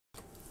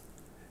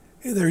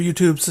Hey there,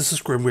 YouTubes. This is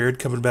Grimweird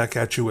coming back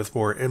at you with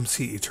more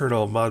MC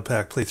Eternal mod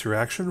pack playthrough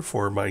action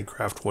for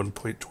Minecraft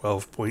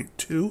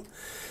 1.12.2.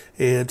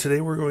 And today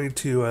we're going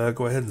to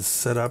go ahead and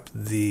set up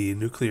the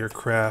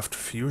Nuclearcraft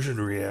Fusion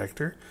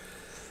Reactor.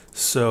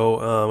 So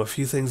a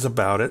few things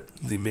about it.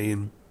 The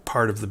main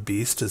part of the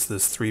beast is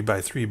this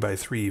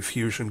 3x3x3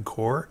 fusion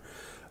core,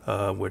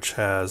 which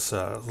has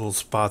little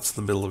spots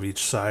in the middle of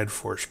each side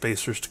for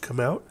spacers to come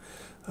out.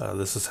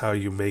 This is how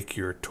you make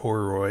your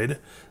toroid,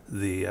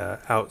 the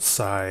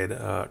outside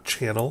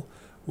channel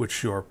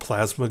which your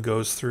plasma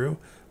goes through,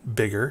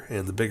 bigger,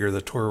 and the bigger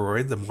the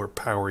toroid, the more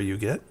power you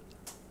get.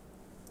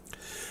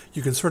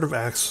 You can sort of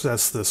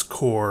access this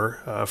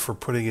core for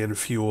putting in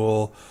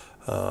fuel,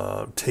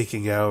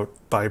 taking out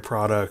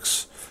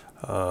byproducts,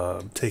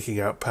 taking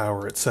out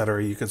power,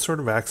 etc. You can sort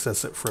of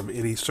access it from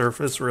any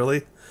surface,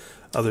 really,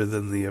 other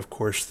than of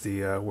course,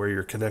 the where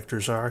your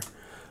connectors are.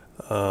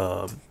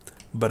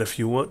 But if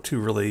you want to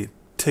really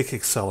tick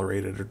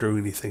accelerate it or do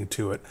anything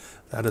to it,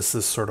 that is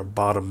this sort of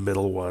bottom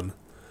middle one.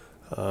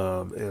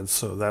 And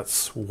so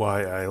that's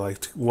why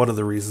one of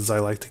the reasons I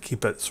like to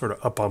keep it sort of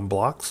up on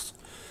blocks.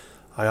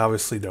 I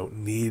obviously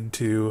don't need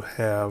to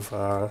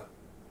have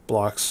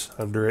blocks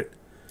under it.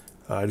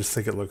 I just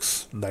think it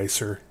looks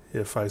nicer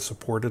if I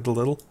support it a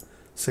little.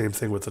 Same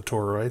thing with the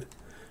toroid.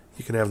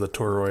 You can have the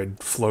toroid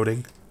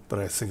floating, but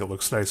I think it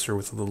looks nicer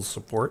with a little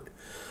support.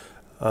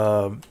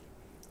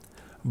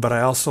 But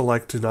I also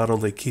like to not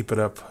only keep it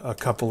up a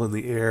couple in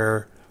the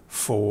air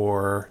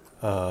for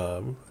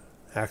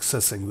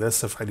accessing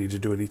this if I need to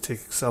do any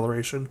tick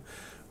acceleration,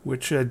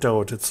 which I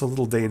don't. It's a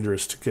little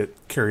dangerous to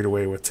get carried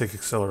away with tick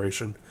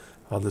acceleration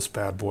on this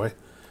bad boy,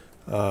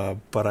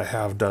 but I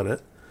have done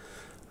it.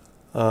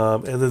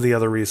 And then the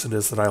other reason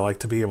is that I like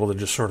to be able to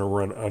just sort of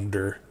run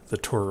under the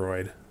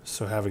toroid.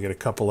 So having it a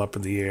couple up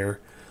in the air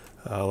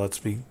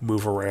lets me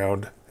move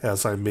around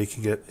as I'm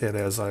making it and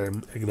as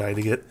I'm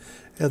igniting it,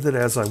 and then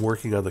as I'm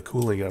working on the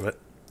cooling of it.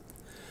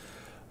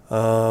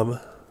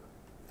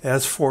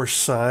 As for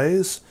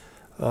size,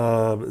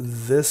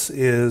 this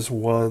is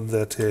one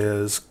that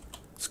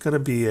it's going to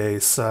be a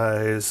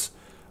size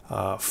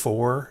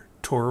 4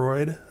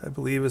 toroid, I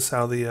believe is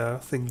how the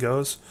thing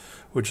goes,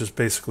 which is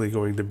basically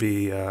going to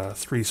be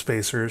 3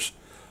 spacers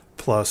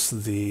plus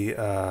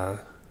the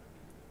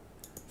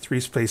 3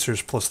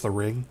 spacers plus the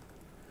ring.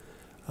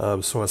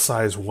 So a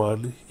size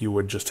 1, you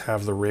would just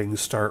have the ring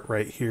start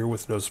right here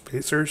with no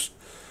spacers,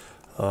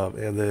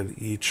 and then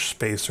each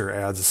spacer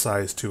adds a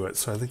size to it.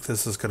 So I think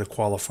this is going to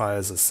qualify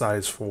as a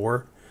size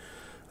 4.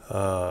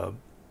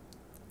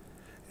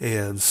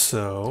 And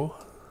so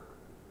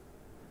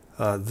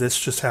this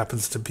just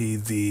happens to be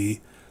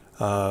the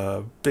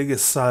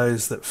biggest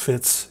size that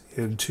fits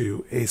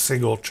into a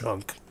single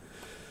chunk.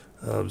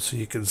 So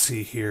you can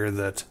see here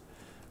that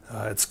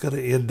it's going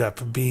to end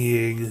up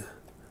being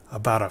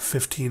about a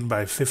 15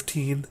 by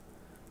 15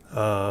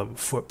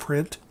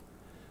 footprint.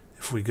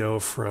 If we go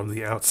from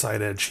the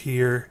outside edge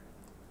here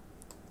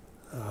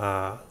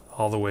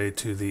all the way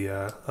to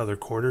the other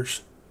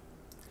corners.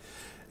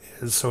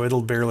 And so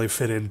it'll barely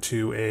fit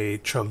into a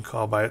chunk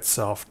all by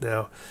itself.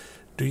 Now,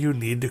 do you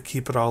need to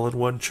keep it all in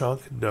one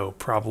chunk? No,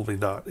 probably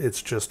not.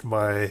 It's just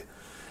my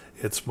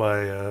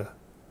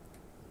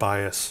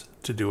bias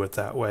to do it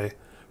that way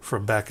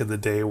from back in the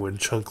day when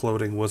chunk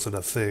loading wasn't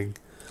a thing.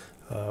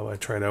 I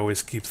try to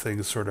always keep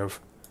things sort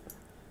of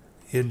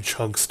in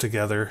chunks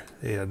together,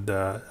 and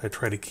I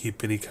try to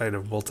keep any kind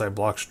of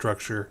multi-block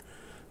structure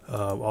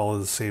all in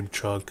the same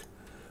chunk.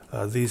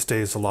 These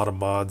days, a lot of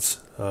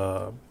mods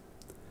aren't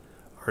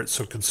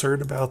so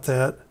concerned about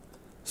that,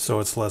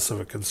 so it's less of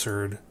a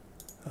concern,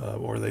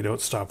 or they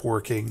don't stop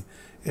working.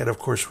 And of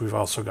course, we've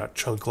also got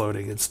chunk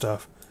loading and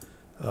stuff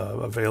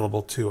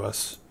available to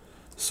us,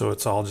 so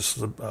it's all just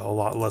a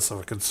lot less of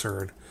a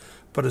concern.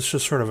 But it's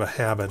just sort of a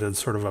habit and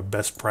sort of a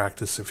best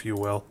practice, if you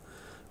will,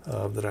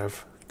 that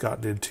I've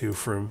gotten into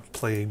from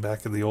playing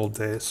back in the old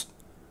days.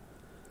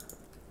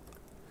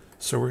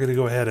 So we're going to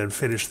go ahead and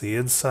finish the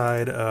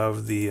inside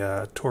of the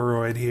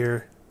toroid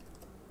here.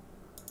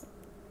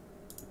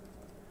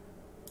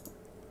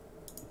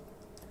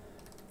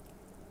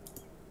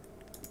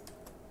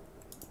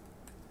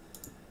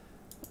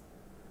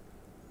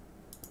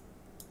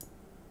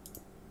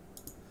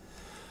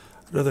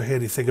 Another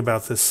handy thing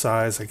about this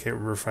size, I can't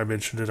remember if I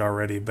mentioned it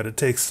already, but it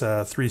takes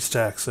 3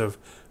 stacks of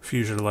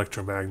fusion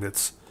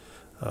electromagnets,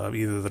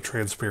 either the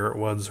transparent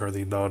ones or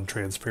the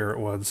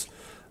non-transparent ones.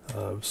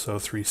 So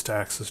 3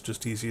 stacks is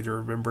just easy to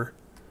remember.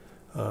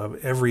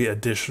 Every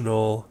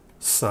additional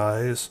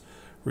size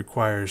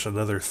requires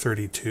another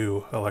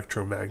 32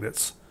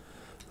 electromagnets,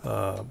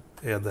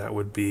 and that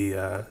would be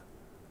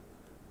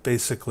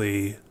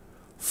basically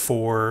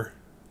 4.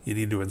 You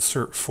need to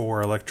insert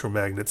 4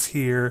 electromagnets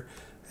here,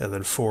 and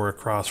then 4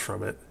 across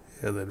from it,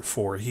 and then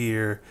 4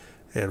 here,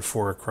 and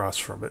 4 across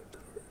from it,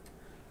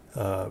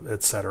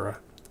 etc.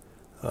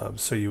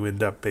 So you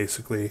end up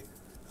basically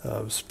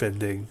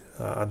spending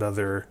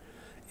another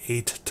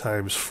 8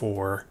 times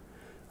 4,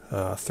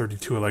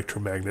 32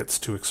 electromagnets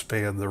to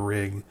expand the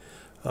ring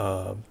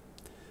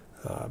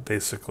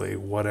basically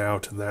one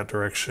out in that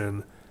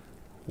direction,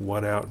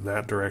 one out in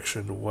that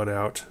direction, one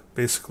out,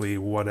 basically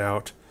one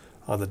out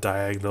on the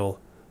diagonal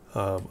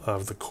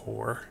of the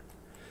core.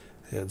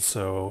 And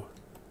so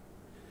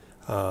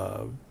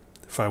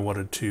if I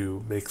wanted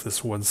to make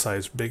this one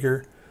size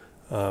bigger,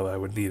 I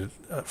would need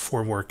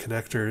 4 more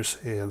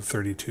connectors and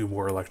 32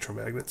 more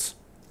electromagnets.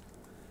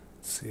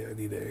 Let's see, I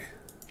need a...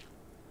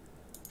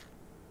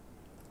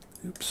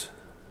 Oops.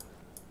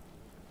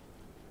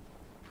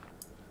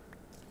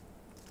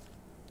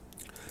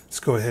 Let's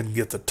go ahead and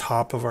get the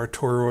top of our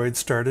toroid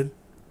started.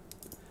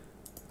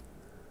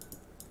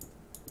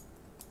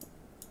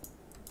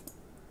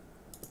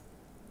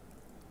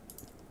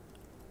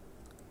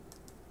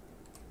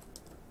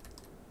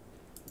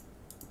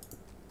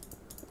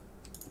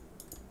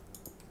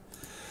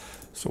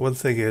 So one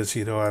thing is,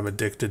 you know, I'm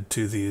addicted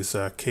to these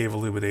cave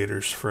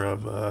illuminators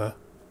from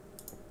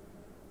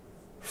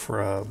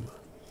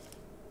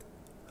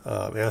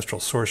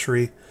Astral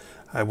Sorcery.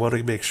 I want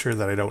to make sure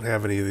that I don't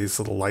have any of these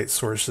little light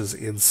sources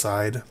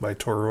inside my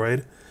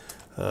toroid.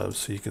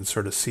 So you can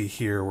sort of see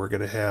here we're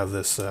going to have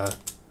this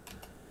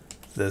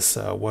this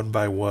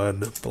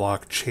 1x1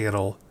 block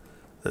channel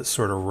that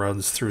sort of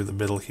runs through the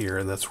middle here,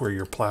 and that's where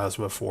your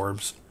plasma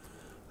forms.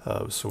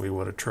 So we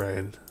want to try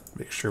and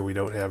make sure we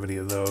don't have any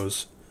of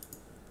those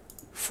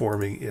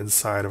forming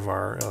inside of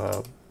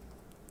our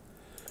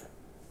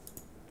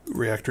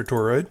reactor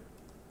toroid.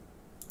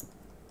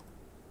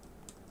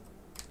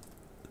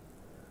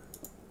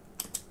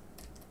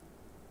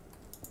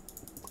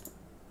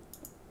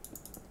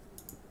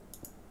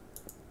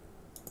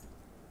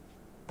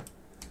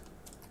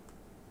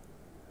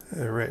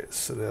 Alright,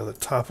 so now the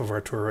top of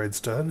our toroid's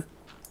done.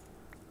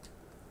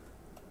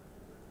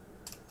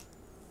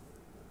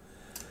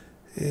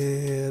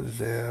 And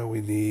now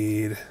we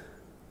need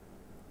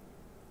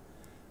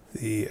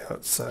the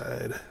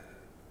outside.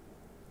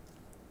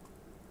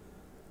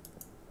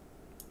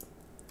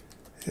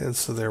 And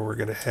so there we're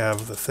going to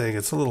have the thing.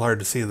 It's a little hard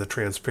to see in the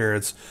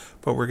transparency,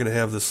 but we're going to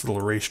have this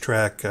little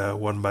racetrack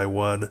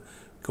 1x1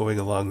 going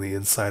along the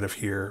inside of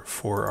here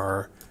for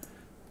our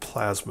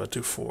plasma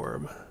to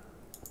form.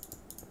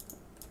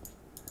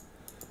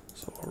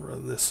 So we'll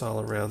run this all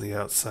around the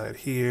outside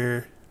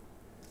here.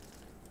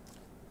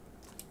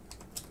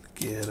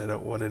 Again, I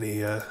don't want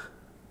any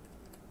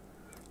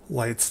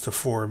lights to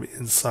form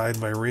inside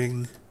my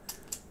ring,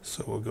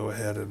 so we'll go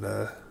ahead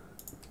and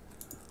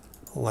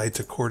light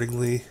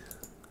accordingly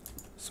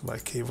so my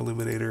cave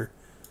illuminator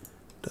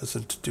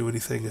doesn't do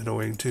anything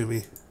annoying to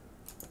me.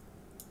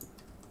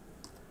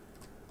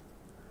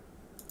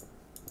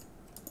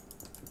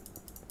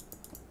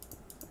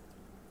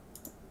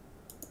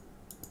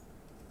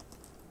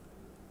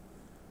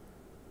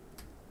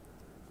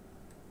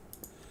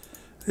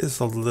 It is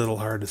a little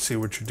hard to see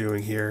what you're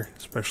doing here,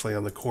 especially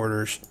on the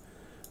corners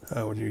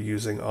when you're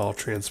using all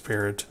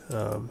transparent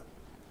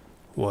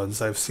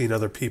ones. I've seen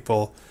other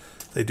people,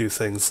 they do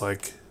things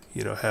like,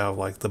 you know, have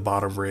like the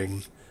bottom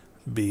ring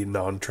be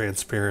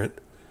non-transparent.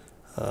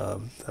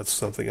 That's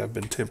something I've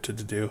been tempted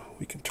to do.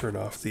 We can turn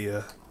off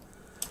the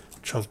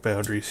chunk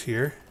boundaries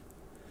here.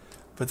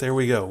 But there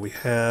we go. We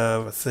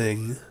have a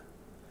thing.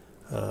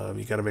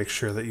 You got to make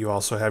sure that you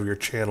also have your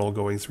channel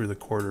going through the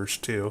corners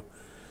too.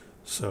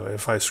 So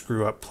if I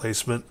screw up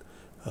placement,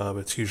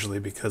 it's usually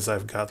because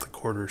I've got the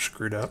corners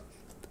screwed up.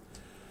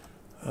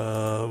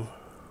 Alright,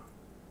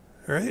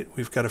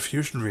 we've got a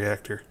fusion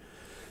reactor.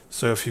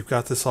 So if you've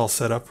got this all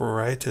set up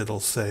right, it'll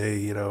say,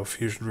 you know,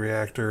 fusion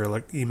reactor,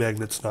 like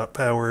E-magnet's not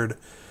powered,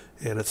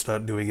 and it's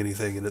not doing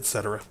anything, and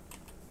etc.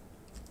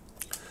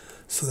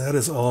 So that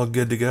is all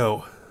good to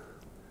go.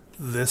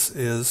 This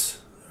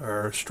is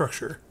our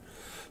structure.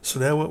 So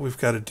now what we've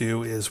got to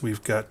do is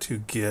we've got to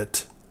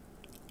get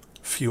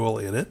fuel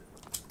in it,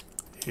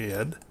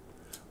 and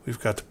we've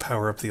got to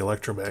power up the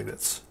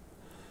electromagnets.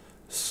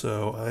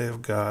 So I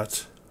have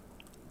got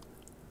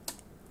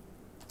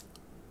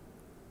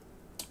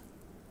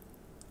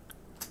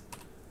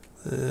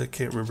I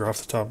can't remember off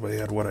the top of my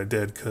head what I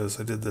did because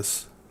I did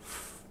this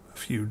a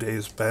few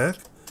days back,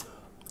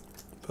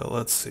 but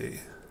let's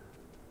see.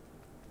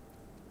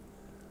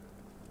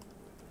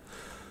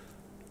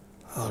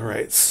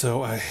 Alright,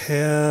 so I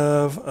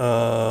have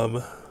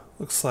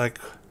looks like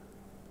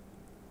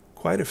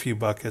quite a few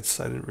buckets.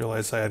 I didn't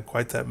realize I had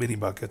quite that many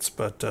buckets,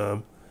 but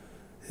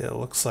it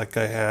looks like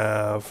I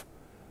have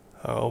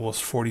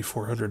almost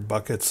 4,400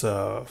 buckets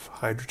of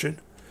hydrogen.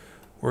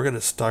 We're going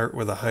to start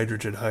with a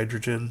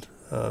hydrogen-hydrogen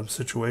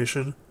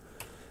situation.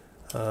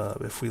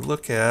 If we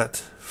look at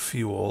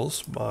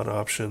fuels, mod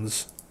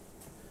options,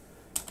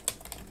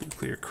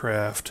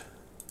 Nuclearcraft,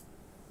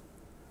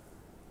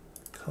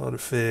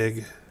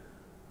 config,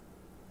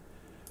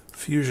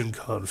 fusion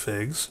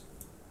configs.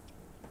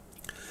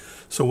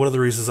 So one of the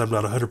reasons I'm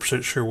not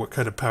 100% sure what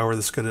kind of power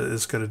this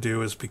is going to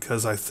do is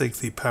because I think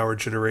the power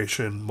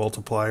generation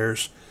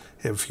multipliers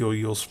and fuel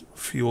use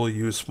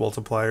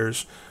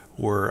multipliers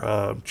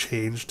were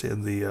changed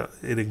in the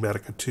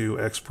Enigmatica 2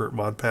 Expert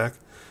mod pack.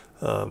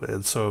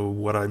 And so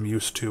what I'm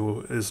used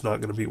to is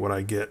not going to be what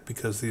I get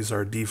because these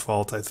are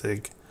default, I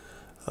think,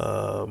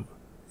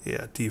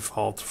 Yeah,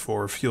 default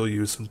for fuel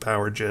use and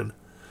power gen.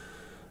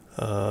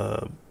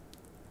 Here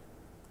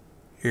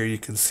you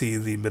can see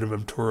the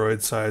minimum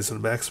toroid size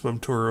and maximum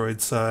toroid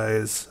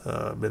size.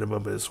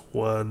 Minimum is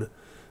 1,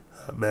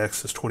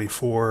 max is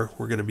 24.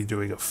 We're going to be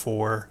doing a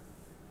 4.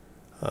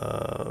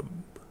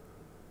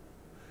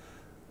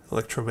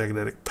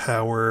 Electromagnetic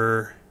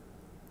power.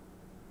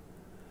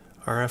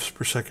 RFs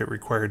per second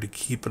required to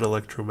keep an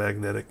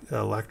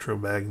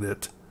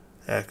electromagnet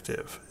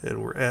active.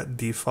 And we're at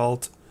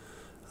default,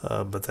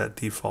 but that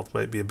default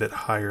might be a bit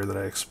higher than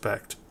I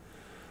expect.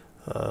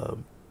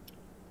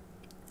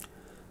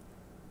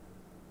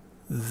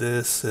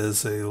 This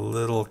is a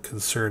little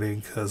concerning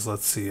because,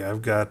 let's see,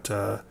 I've got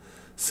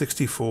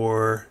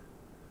 64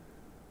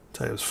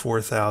 times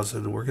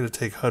 4,000. We're going to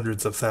take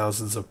hundreds of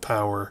thousands of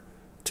power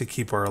to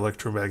keep our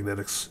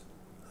electromagnetics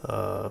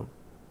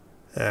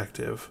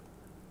active,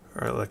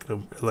 our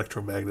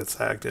electromagnets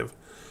active.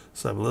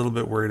 So I'm a little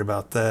bit worried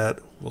about that.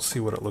 We'll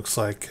see what it looks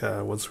like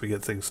once we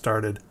get things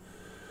started.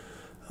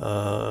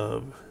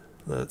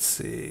 Let's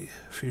see,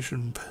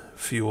 fusion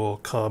fuel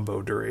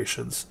combo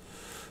durations.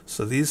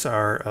 So these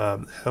are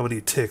how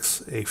many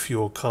ticks a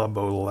fuel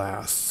combo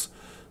lasts.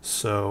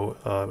 So,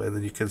 and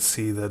then you can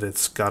see that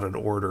it's got an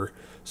order.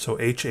 So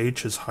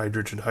HH is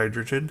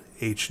hydrogen-hydrogen,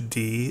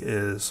 HD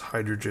is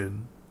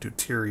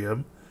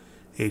hydrogen-deuterium,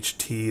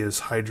 HT is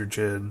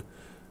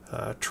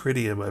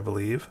hydrogen-tritium, I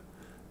believe.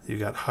 You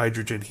got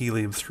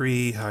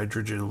hydrogen-helium-3,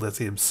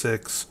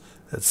 hydrogen-lithium-6,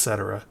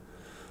 etc.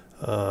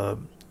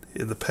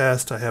 In the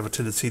past, I have a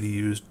tendency to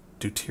use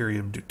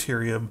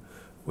deuterium-deuterium,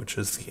 which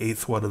is the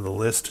 8th one on the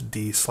list,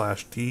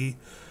 D/D.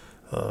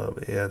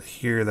 And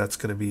here that's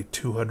going to be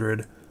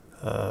 200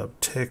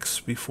 ticks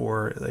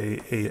before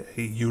a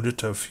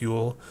unit of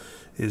fuel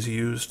is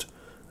used.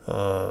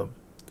 The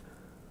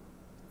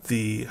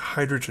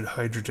hydrogen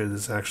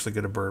is actually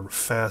going to burn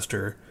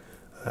faster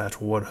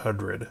at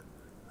 100.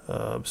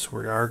 So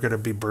we are going to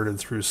be burning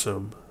through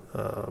some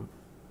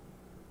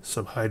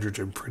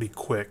hydrogen pretty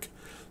quick.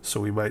 So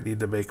we might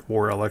need to make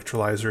more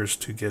electrolyzers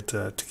to get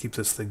to keep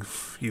this thing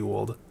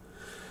fueled.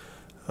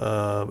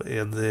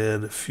 And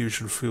then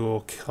fusion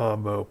fuel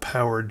combo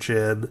power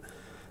gen.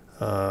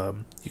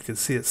 You can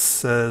see it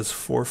says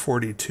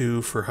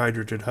 442 for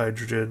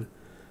hydrogen-hydrogen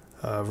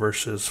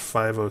versus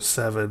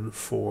 507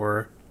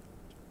 for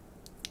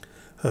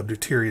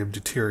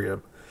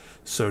deuterium-deuterium.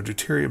 So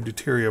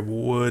deuterium-deuterium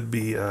would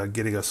be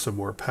getting us some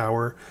more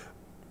power,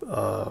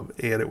 and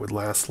it would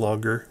last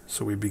longer,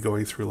 so we'd be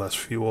going through less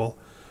fuel.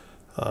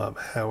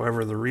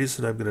 However, the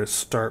reason I'm going to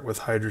start with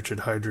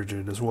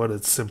hydrogen-hydrogen is, one,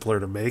 it's simpler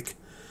to make,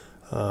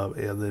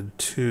 and then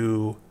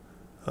two,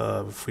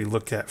 if we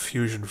look at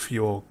fusion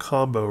fuel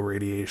combo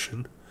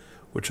radiation,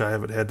 which I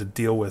haven't had to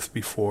deal with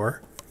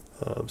before,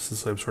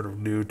 since I'm sort of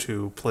new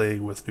to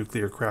playing with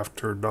Nuclearcraft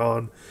turned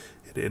on.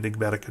 In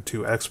Enigmatica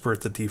 2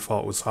 Expert, the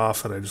default was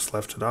off, and I just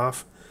left it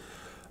off.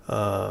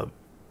 But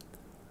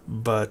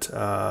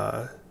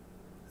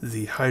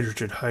the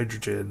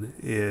hydrogen-hydrogen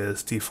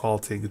is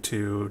defaulting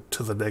to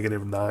the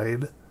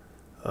 -9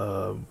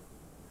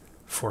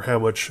 for how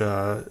much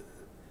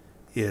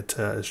it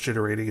is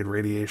generating in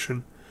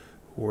radiation,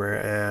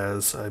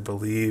 whereas I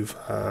believe,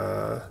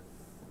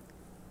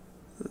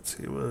 let's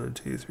see, 1,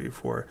 2, 3,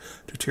 4,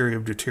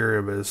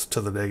 deuterium is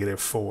to the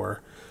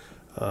 -4.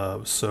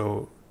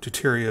 So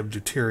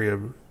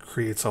deuterium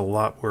creates a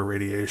lot more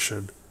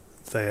radiation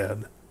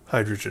than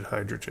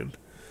hydrogen.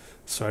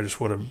 So I just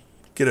want to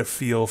get a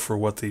feel for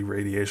what the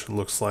radiation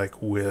looks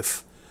like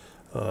with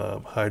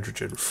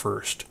hydrogen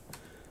first.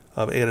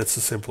 And it's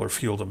a simpler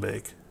fuel to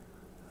make.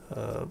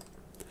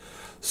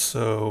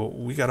 So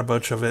we got a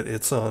bunch of it.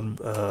 It's on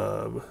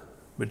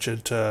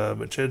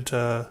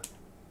magenta.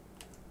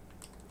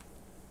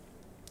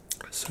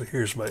 So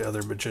here's my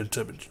other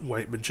magenta,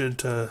 white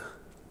magenta.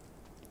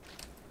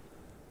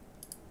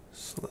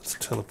 So let's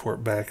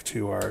teleport back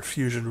to our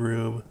fusion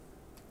room.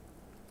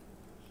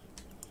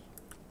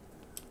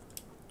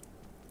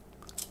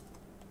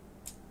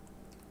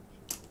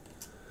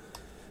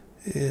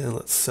 And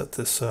let's set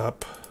this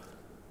up.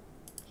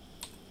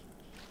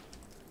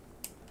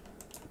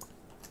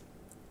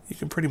 You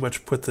can pretty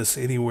much put this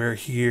anywhere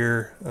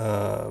here.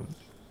 You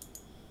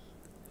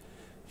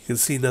can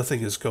see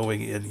nothing is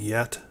going in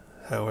yet.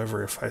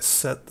 However, if I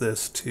set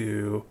this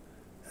to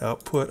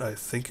output, I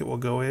think it will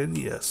go in.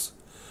 Yes.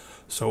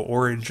 So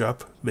orange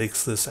up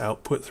makes this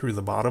output through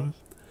the bottom.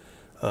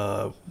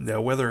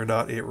 Now, whether or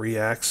not it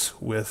reacts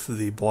with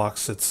the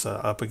blocks it's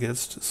up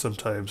against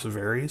sometimes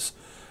varies.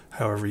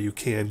 However, you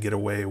can get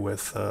away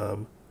with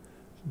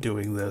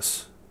doing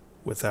this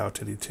without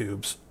any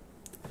tubes.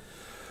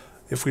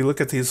 If we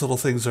look at these little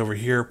things over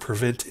here,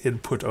 prevent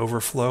input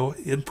overflow.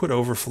 Input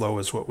overflow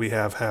is what we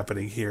have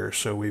happening here.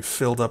 So we've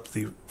filled up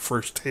the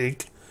first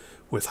tank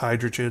with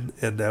hydrogen,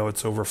 and now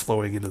it's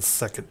overflowing into the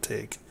second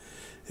tank.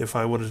 If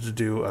I wanted to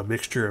do a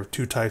mixture of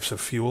two types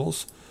of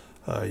fuels,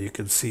 you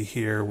can see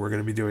here we're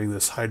going to be doing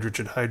this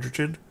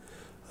hydrogen-hydrogen,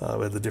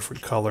 and the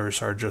different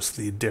colors are just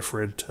the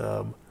different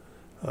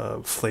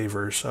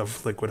flavors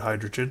of liquid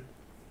hydrogen.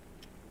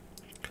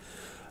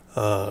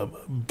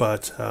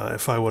 But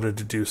if I wanted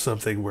to do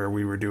something where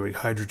we were doing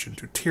hydrogen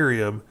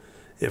deuterium,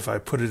 if I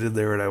put it in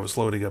there and I was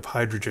loading up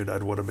hydrogen,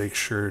 I'd want to make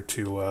sure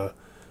to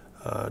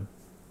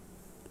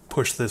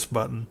push this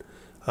button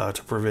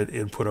to prevent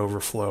input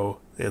overflow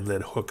and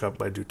then hook up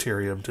my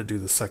deuterium to do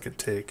the second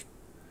take.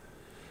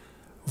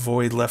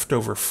 Void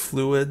leftover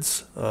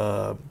fluids.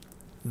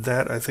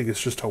 That I think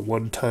is just a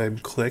one-time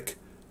click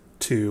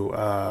to,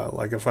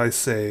 like if I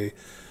say,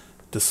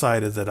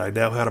 decided that I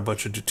now had a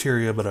bunch of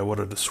deuterium and I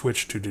wanted to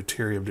switch to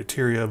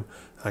deuterium,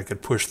 I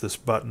could push this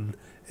button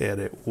and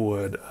it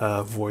would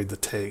void the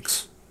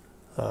tanks.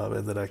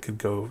 And then I could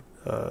go,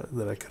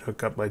 then I could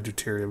hook up my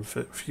deuterium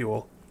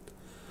fuel.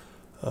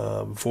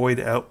 Void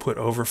output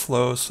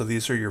overflow. So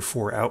these are your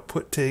 4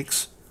 output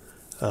tanks.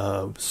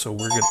 So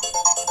we're going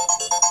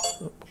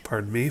to,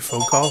 pardon me,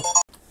 phone call.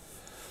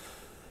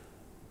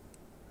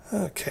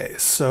 Okay,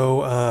 so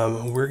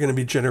we're going to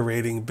be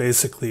generating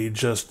basically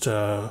just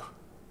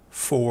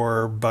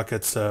 4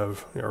 buckets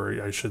of,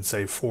 or I should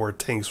say 4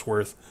 tanks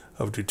worth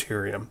of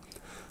deuterium.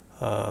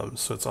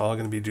 So it's all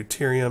going to be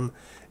deuterium,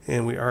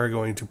 and we are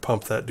going to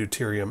pump that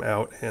deuterium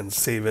out and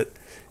save it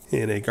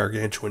in a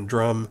gargantuan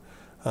drum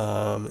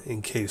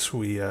in case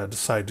we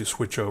decide to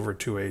switch over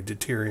to a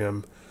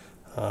deuterium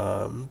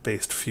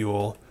based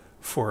fuel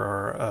for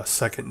our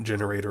second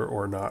generator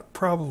or not.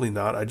 Probably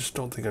not. I just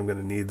don't think I'm going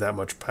to need that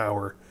much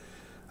power.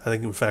 I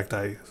think, in fact,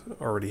 I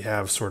already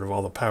have sort of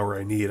all the power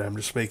I need. I'm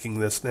just making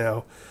this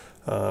now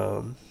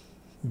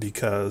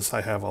because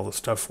I have all the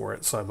stuff for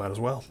it, so I might as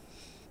well.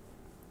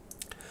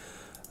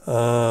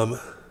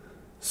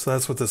 So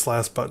that's what this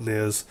last button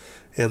is,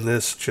 and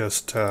this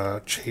just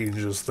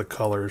changes the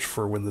colors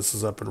for when this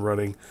is up and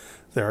running.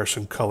 There are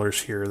some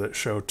colors here that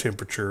show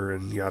temperature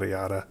and yada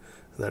yada,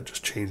 and that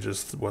just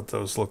changes what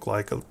those look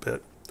like a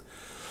bit.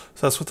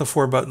 So that's what the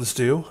 4 buttons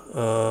do.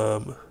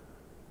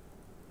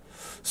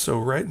 So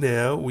right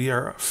now we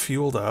are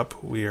fueled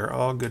up. We are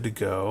all good to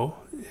go,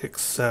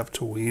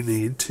 except we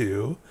need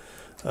to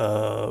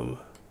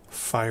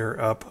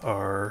fire up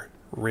our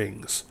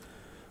rings,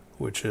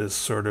 which is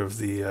sort of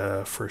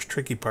the first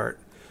tricky part.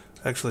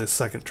 Actually, the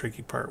second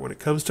tricky part. When it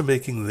comes to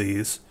making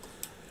these,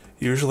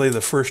 usually the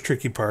first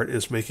tricky part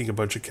is making a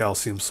bunch of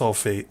calcium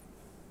sulfate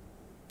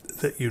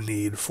that you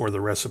need for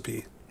the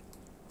recipe,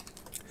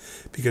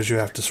 because you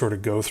have to sort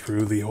of go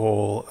through the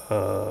whole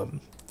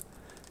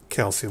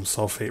calcium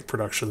sulfate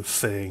production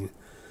thing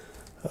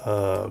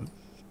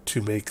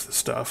to make the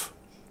stuff.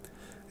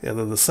 And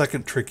then the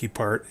second tricky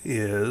part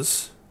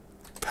is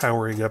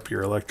powering up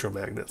your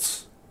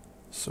electromagnets.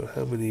 So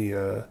how many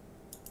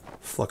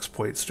flux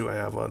points do I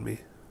have on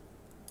me?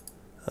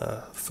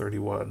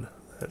 31.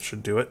 That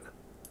should do it.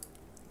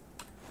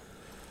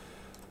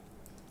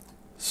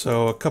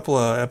 So a couple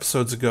of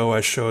episodes ago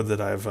I showed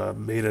that I've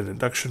made an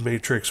induction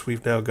matrix.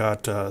 We've now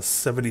got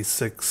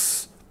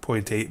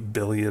 76.8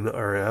 billion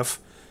RF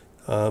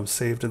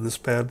saved in this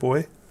bad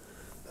boy.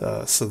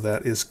 So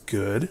that is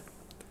good.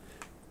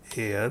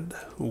 And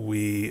I'm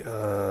going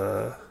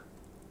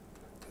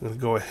to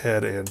go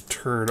ahead and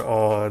turn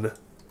on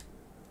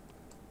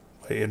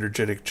my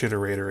energetic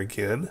generator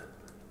again.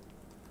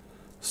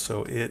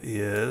 So it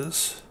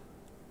is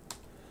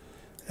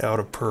out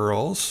of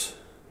pearls,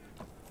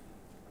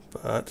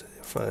 but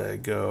if I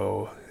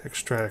go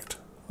extract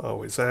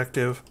always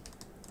active,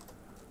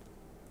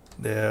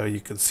 now you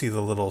can see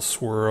the little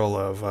swirl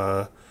of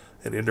an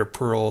ender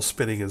pearl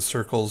spinning in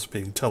circles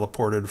being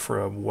teleported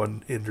from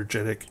one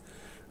energetic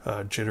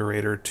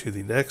generator to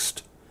the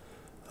next,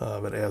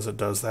 and as it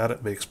does that,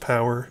 it makes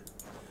power.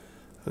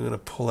 I'm going to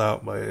pull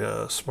out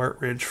my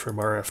smart wrench from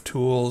RF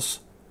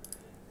tools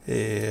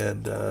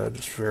and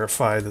just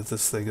verify that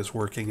this thing is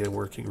working and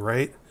working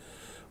right.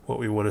 What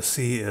we want to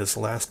see is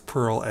last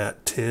pearl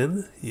at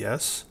 10,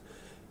 yes.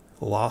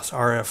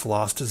 RF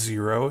lost to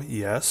 0,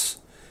 yes.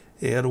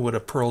 And when a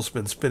pearl's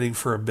been spinning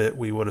for a bit,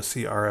 we want to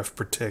see RF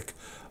per tick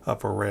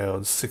up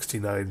around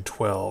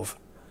 6912.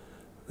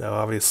 Now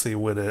obviously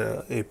when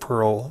a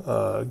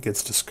pearl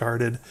gets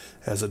discarded,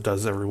 as it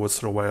does every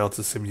once in a while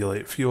to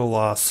simulate fuel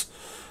loss,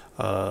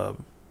 the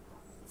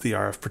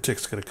RF per tick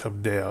is going to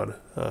come down,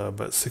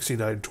 but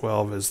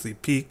 6912 is the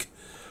peak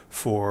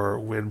for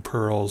when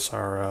pearls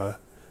are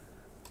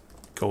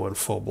going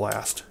full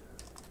blast.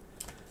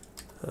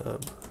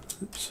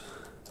 Oops.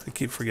 I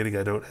keep forgetting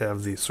I don't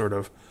have the sort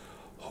of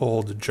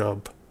hold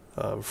jump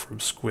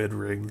from squid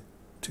ring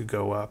to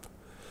go up.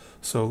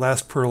 So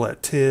last pearl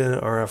at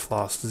 10, RF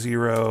lost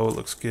 0,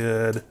 looks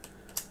good.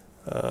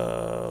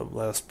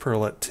 Last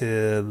pearl at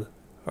 10,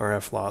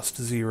 RF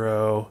lost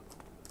 0.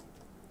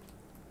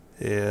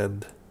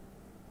 And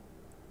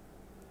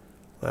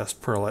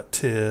last pearl at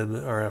 10,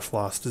 RF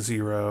lost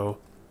 0.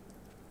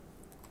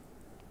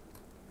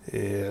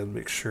 And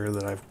make sure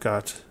that I've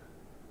got...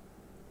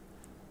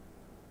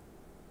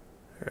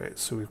 Alright,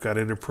 so we've got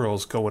ender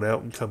pearls going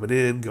out and coming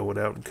in, going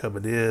out and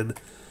coming in.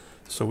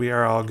 So we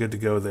are all good to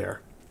go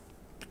there,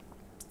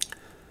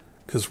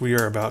 because we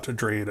are about to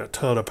drain a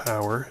ton of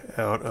power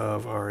out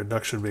of our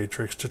induction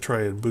matrix to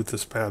try and boot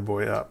this bad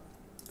boy up.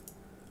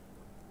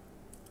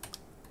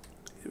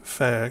 In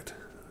fact,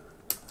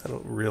 I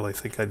don't really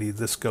think I need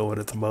this going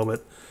at the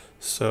moment.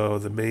 So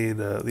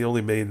the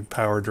only main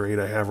power drain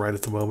I have right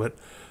at the moment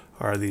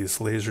are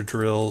these laser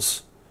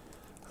drills.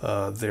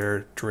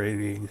 They're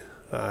draining,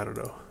 I don't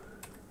know,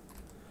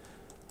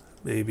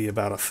 maybe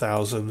about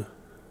 1,000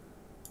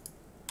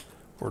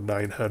 or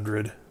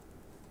 900.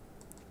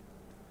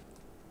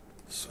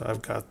 So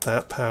I've got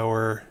that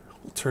power.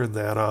 We'll turn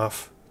that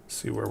off.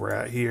 See where we're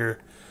at here.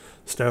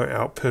 So now our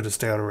output is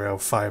down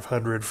around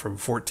 500 from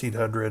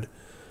 1,400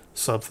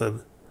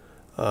 something.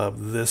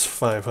 This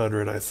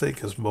 500 I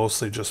think is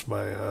mostly just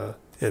my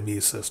ME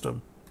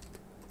system.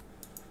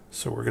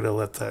 So we're going to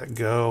let that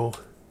go.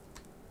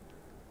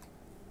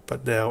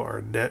 But now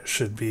our net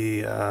should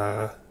be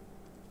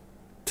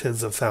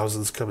tens of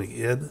thousands coming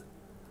in,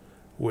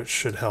 which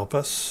should help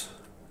us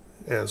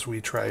as we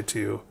try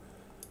to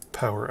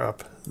power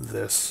up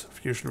this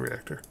fusion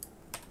reactor.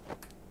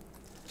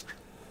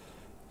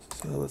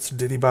 So let's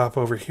diddy bop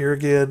over here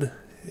again,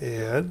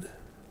 and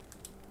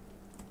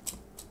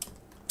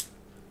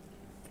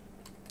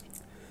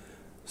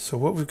so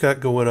what we've got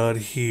going on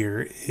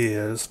here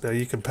is, now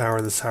you can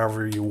power this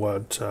however you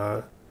want,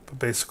 but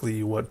basically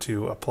you want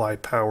to apply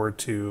power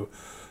to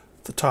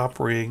the top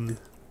ring,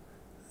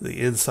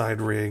 the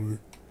inside ring,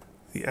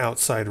 the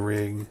outside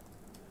ring,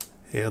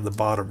 and the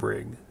bottom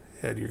ring.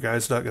 And your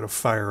guy's not going to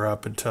fire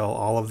up until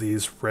all of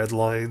these red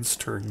lines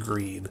turn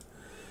green.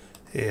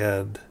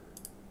 And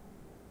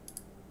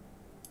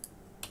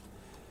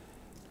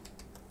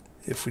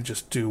if we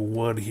just do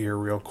one here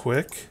real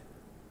quick.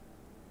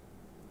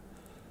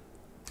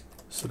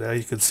 So now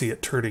you can see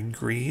it turning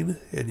green,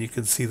 and you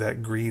can see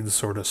that green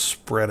sort of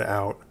spread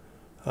out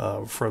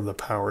from the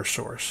power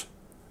source.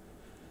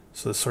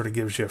 So this sort of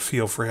gives you a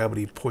feel for how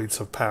many points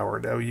of power.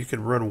 Now you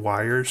can run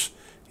wires.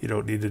 You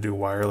don't need to do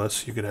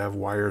wireless. You can have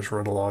wires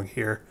run along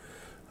here.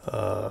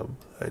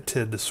 I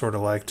tend to sort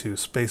of like to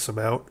space them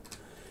out.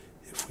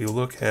 If we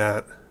look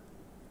at,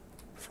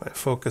 if I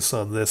focus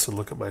on this and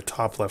look at my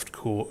top left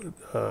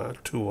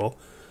tool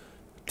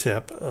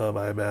tip,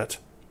 I'm at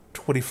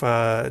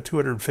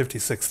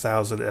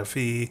 256,000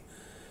 FE.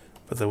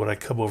 But then when I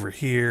come over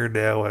here,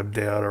 now I'm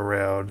down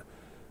around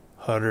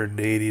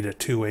 180 to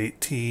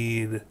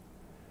 218.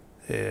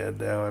 And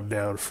now I'm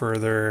down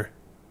further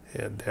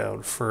and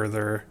down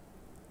further.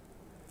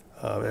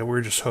 And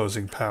we're just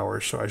hosing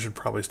power, so I should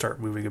probably start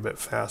moving a bit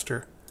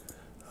faster.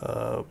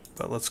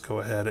 But let's go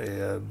ahead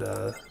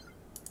and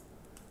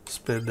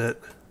spin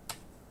it.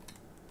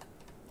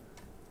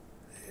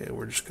 And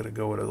we're just going to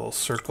go in a little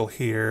circle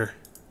here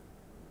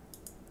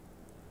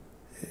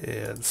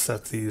and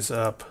set these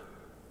up.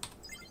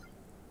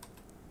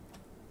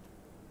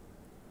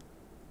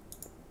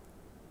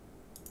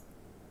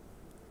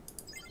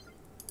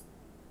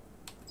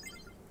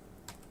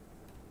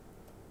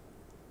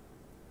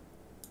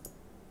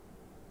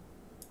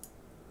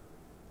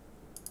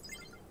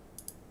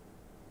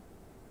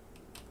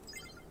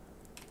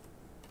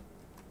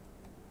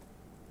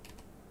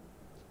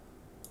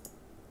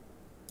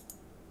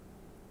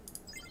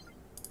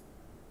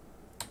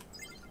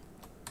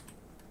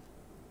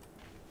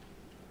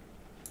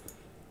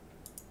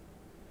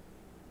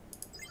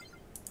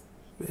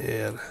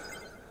 Man,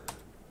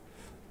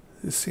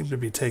 these seem to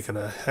be taking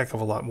a heck of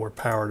a lot more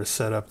power to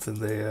set up than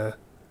they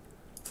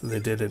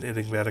did in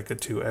Enigmatica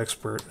 2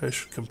 Expert. I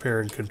should compare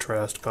and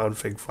contrast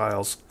config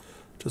files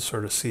to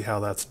sort of see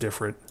how that's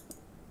different.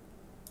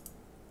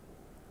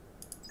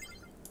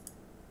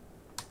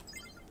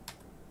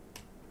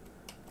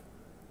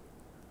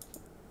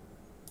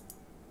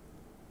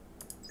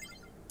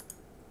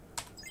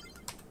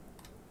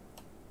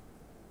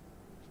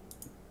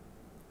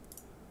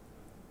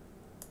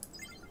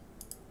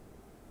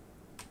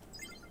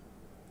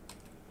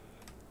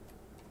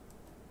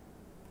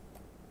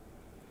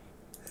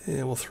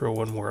 And we'll throw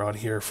one more on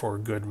here for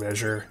good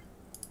measure.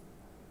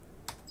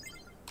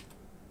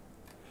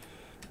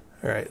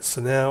 Alright, so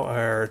now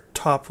our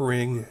top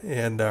ring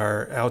and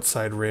our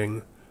outside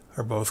ring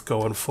are both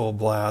going full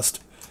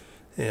blast.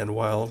 And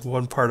while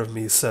one part of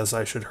me says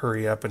I should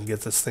hurry up and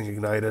get this thing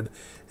ignited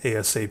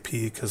ASAP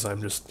because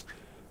I'm just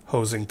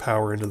hosing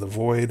power into the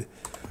void,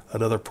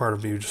 another part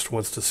of me just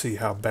wants to see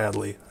how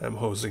badly I'm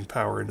hosing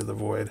power into the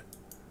void.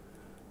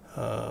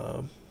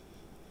 Oh,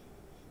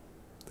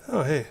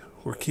 hey,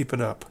 we're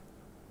keeping up.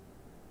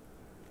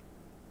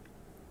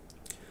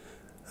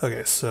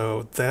 Okay,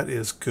 so that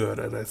is good,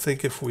 and I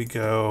think if we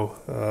go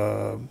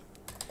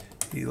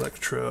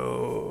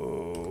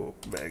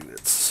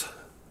electromagnets,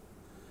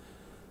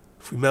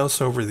 if we mouse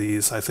over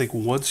these, I think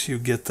once you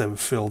get them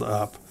filled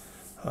up,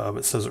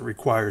 it says it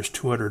requires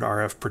 200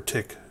 RF per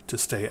tick to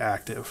stay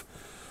active.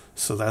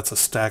 So that's a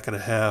stack and a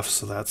half,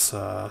 so that's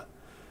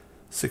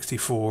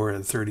 64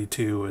 and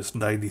 32 is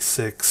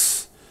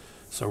 96,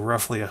 so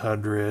roughly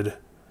 100.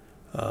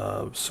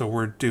 So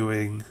we're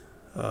doing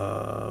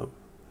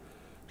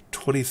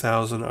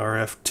 20,000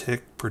 RF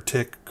tick per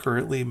tick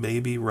currently,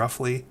 maybe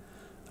roughly,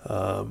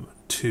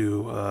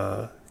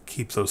 to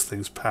keep those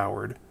things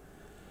powered.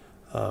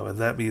 And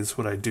that means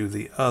when I do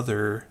the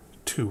other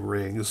two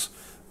rings,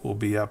 we'll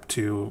be up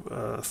to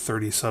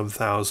 30-some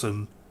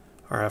thousand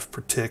RF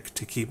per tick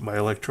to keep my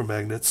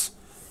electromagnets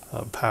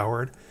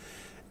powered.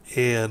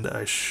 And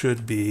I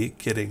should be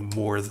getting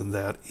more than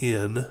that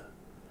in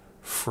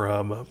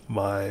from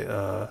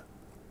my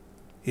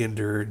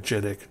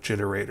endergenic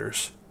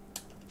generators.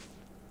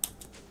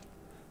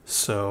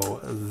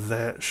 So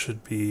that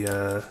should be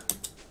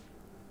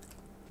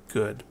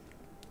good.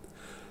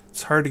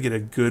 It's hard to get a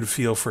good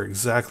feel for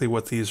exactly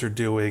what these are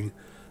doing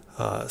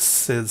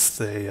since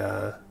they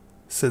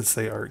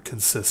aren't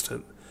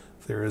consistent.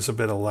 There is a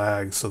bit of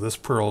lag, so this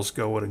pearl's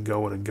going and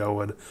going and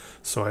going.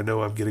 So I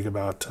know I'm getting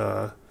about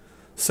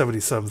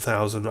 70-some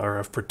thousand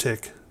RF per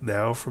tick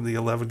now from the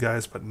 11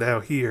 guys, but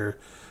now here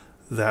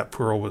that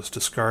pearl was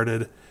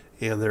discarded,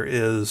 and there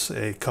is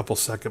a couple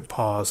second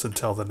pause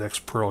until the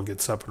next pearl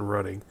gets up and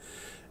running.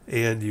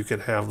 And you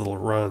can have little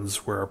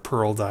runs where a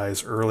pearl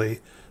dies early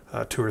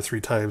 2 or 3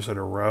 times in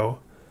a row.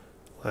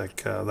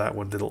 Like that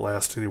one didn't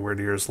last anywhere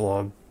near as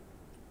long.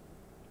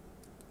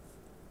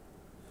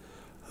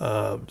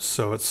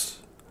 So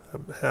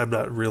I'm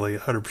not really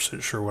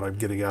 100% sure what I'm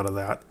getting out of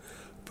that,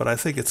 but I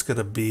think it's going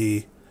to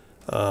be,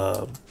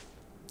 I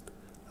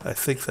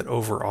think that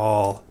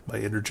overall my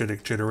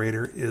endergenic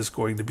generator is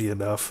going to be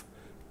enough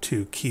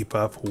to keep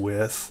up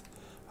with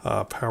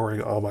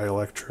powering all my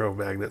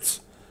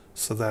electromagnets.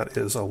 So that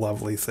is a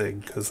lovely thing,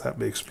 because that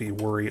makes me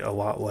worry a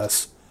lot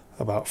less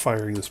about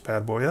firing this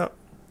bad boy up.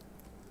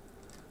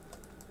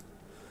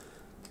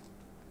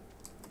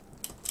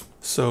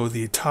 So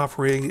the top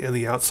ring and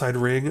the outside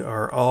ring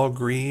are all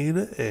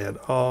green and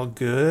all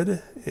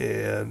good,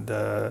 and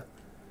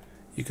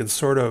you can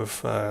sort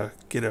of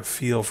get a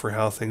feel for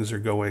how things are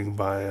going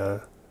by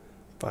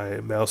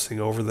mousing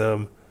over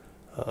them.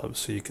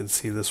 So you can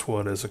see this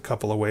one is a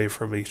couple away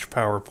from each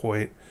power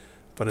point,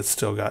 but it's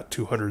still got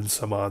 200 and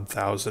some odd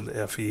thousand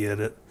FE in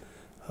it.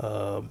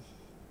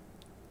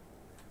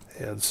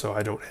 And so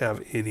I don't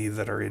have any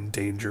that are in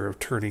danger of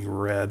turning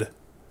red.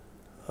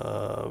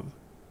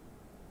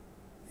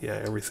 Yeah,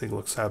 everything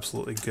looks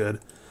absolutely good.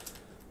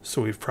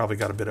 So we've probably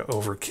got a bit of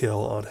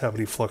overkill on how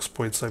many flux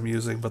points I'm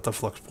using, but the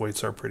flux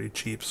points are pretty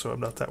cheap, so I'm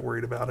not that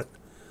worried about it.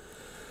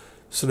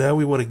 So now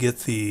we want to get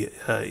the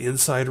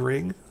inside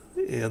ring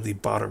and the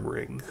bottom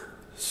ring.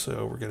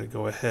 So we're going to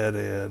go ahead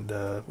and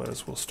might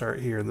as well start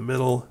here in the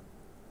middle.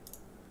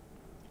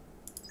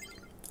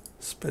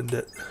 Spin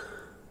it.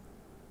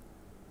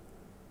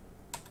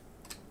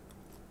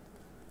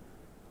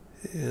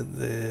 And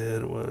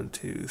then 1,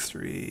 2,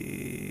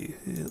 3,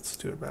 let's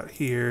do it about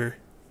here.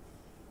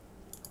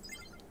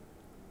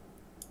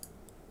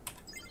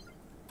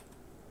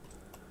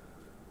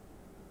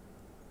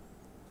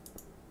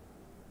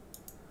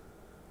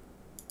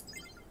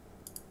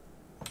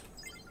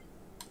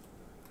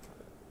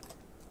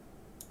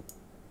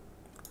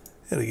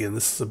 And again,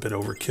 this is a bit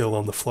overkill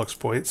on the flux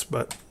points,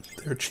 but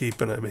they're cheap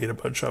and I made a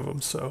bunch of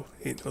them, so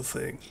ain't no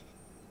thing.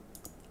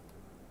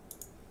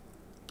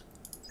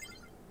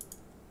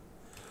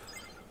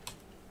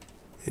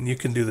 And you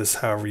can do this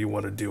however you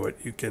want to do it.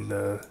 You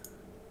can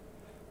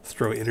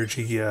throw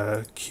energy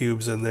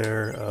cubes in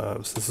there.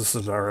 Since this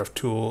is an RF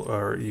tool,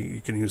 or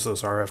you can use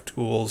those RF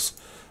tools,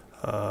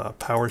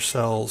 power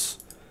cells,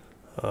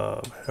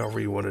 however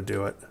you want to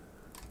do it.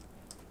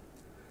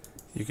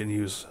 You can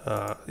use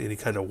any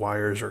kind of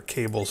wires or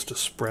cables to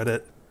spread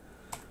it.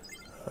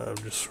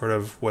 Just sort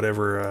of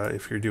whatever,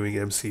 if you're doing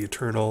MC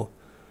Eternal,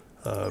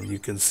 you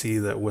can see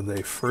that when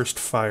they first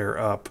fire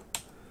up,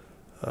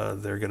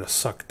 they're going to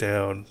suck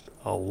down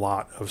a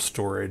lot of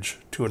storage,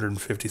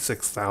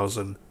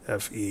 256,000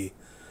 FE.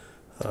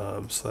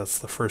 So that's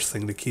the first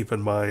thing to keep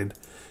in mind.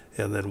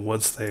 And then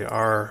once they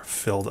are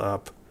filled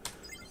up,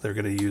 they're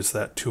going to use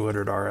that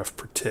 200 RF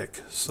per tick.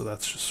 So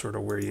that's just sort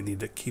of where you need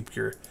to keep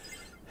your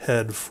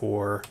head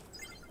for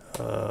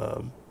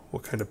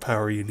what kind of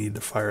power you need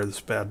to fire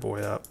this bad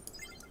boy up.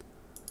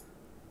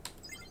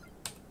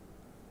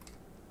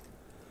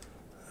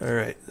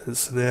 Alright,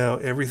 so now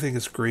everything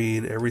is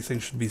green, everything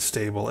should be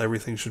stable,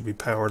 everything should be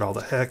powered all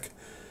the heck.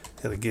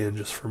 And again,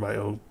 just for my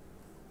own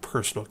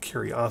personal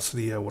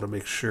curiosity, I want to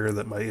make sure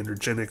that my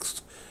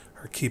endergenics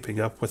are keeping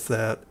up with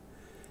that.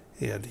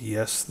 And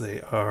yes,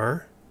 they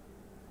are.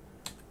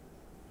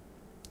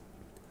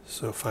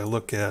 So if I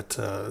look at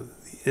the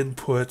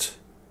input,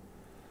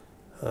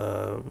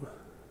 oh,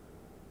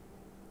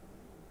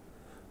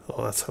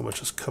 that's how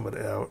much is coming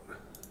out.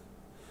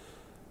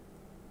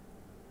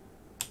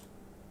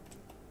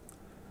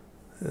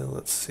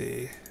 Let's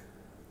see.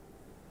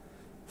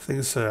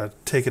 Things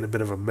taking a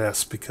bit of a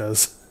mess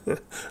because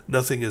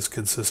nothing is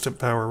consistent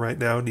power right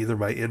now. Neither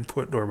my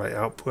input nor my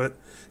output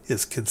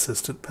is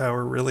consistent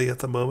power really at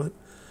the moment.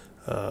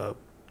 So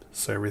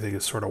everything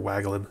is sort of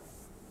waggling.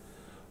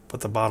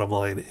 But the bottom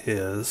line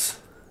is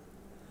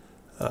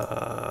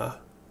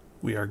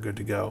we are good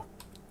to go.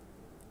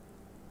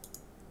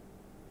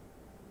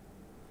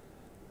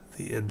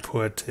 The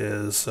input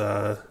is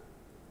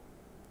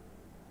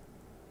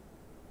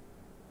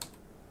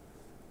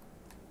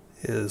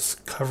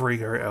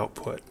covering our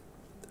output.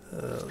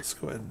 Let's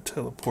go ahead and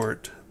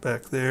teleport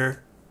back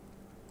there.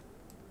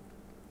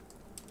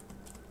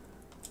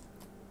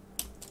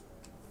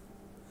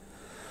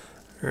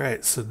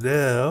 Alright, so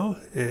now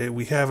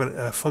we have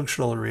a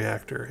functional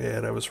reactor,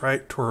 and I was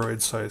right,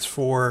 toroid size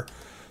 4,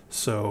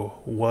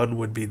 so 1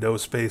 would be no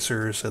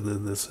spacers, and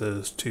then this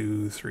is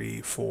 2,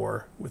 3,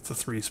 4 with the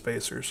 3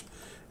 spacers.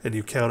 And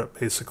you count it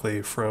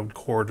basically from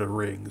core to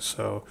ring,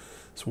 so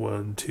it's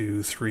 1,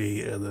 2,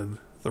 3, and then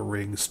the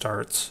ring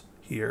starts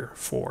here,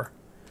 4.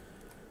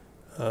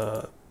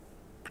 So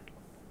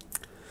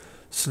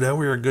now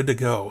we are good to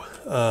go.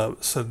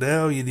 So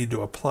now you need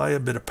to apply a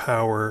bit of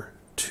power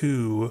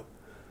to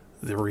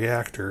the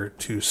reactor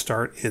to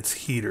start its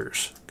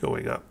heaters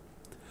going up.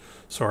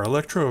 So our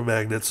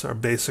electromagnets are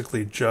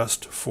basically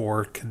just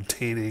for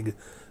containing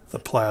the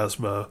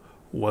plasma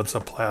once a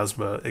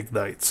plasma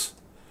ignites.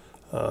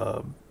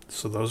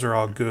 So those are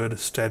all good,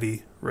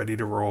 steady, ready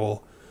to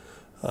roll.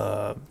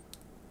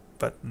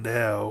 But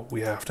now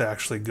we have to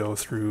actually go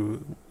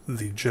through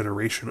the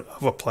generation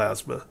of a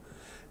plasma.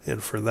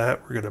 And for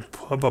that, we're going to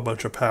pump a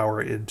bunch of power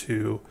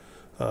into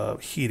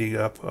heating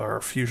up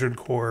our fusion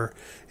core.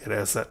 And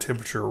as that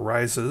temperature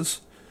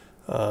rises,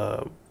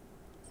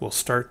 we'll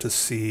start to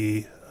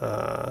see,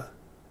 I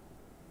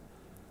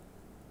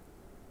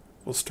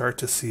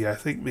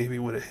think maybe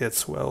when it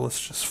hits, well,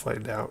 let's just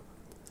find out.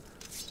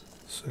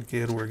 So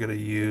again, we're going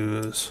to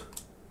use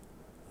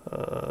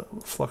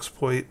flux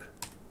point.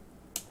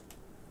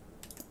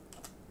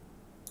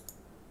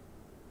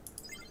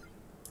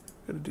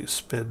 We're going to do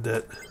spin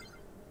it.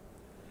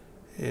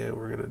 And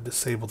we're going to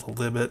disable the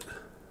limit.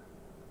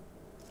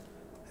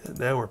 And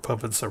now we're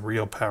pumping some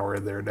real power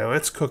in there. Now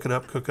it's cooking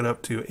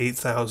up to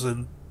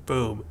 8,000.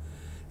 Boom.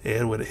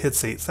 And when it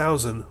hits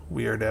 8,000,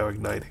 we are now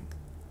igniting.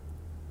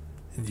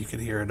 And you can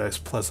hear a nice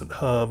pleasant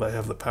hum. I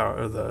have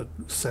the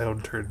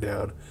sound turned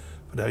down.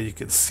 But now you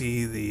can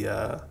see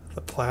the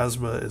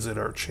plasma is in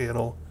our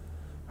channel,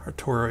 our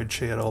toroid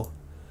channel.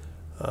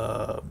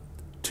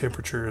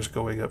 Temperature is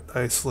going up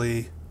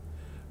nicely.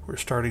 We're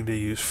starting to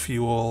use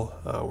fuel.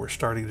 We're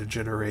starting to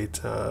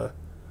generate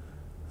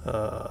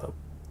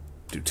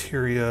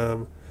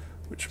deuterium,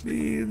 which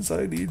means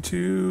I need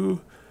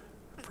to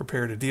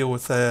prepare to deal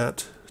with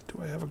that.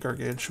 Do I have a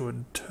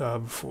gargantuan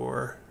tub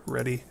for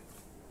ready?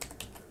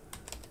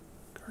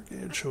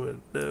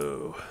 Gargantuan,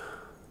 no.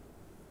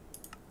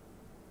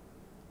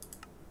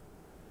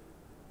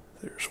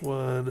 There's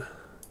one.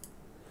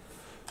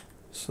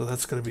 So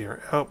that's going to be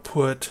our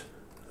output.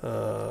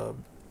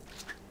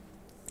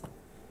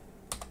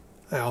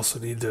 I also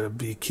need to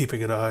be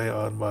keeping an eye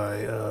on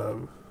my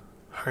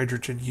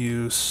hydrogen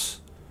use.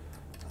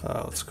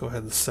 Let's go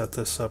ahead and set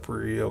this up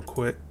real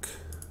quick.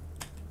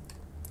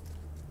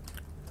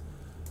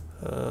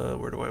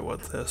 Where do I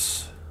want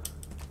this?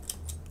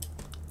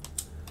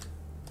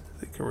 I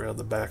think around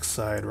the back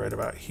side, right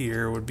about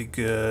here would be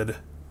good.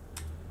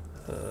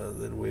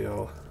 Then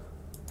we'll...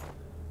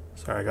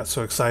 Sorry, I got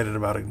so excited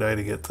about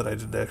igniting it that I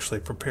didn't actually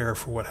prepare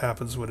for what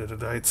happens when it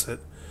ignites it.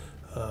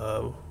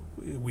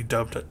 We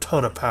dumped a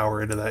ton of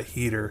power into that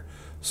heater,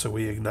 so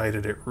we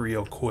ignited it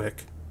real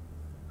quick.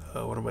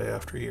 What am I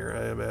after here?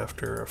 I am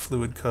after a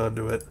fluid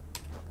conduit.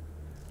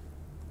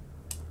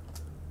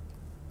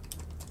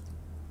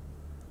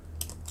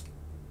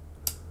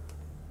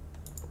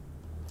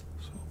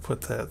 So we'll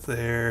put that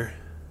there.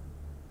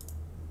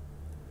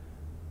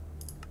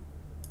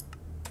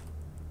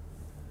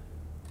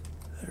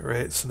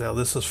 Alright, so now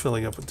this is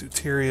filling up with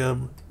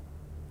deuterium.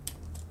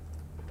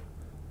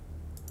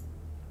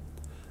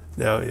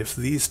 Now, if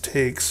these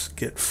tanks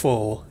get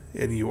full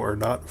and you are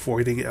not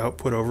voiding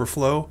output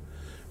overflow,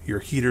 your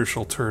heater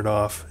shall turn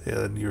off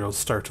and you'll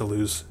start to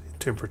lose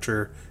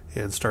temperature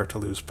and start to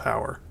lose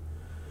power.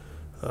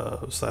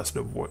 So that's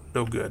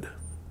no good.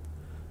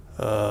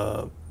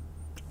 So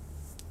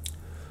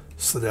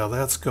now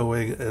that's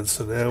going, and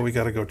so now we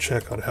got to go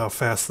check on how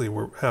fast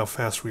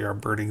we are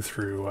burning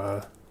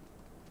through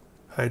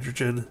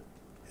hydrogen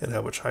and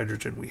how much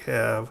hydrogen we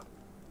have.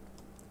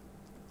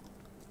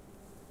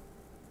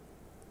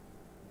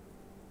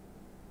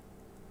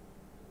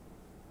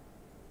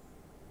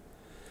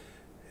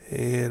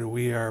 And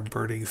we are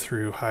burning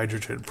through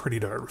hydrogen pretty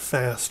darn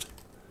fast.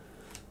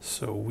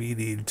 So we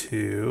need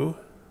to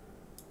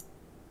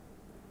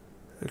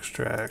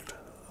extract,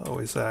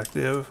 always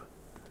active.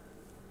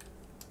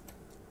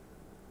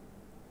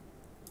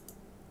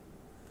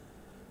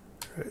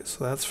 Alright,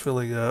 so that's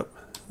filling up,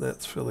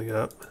 that's filling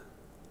up,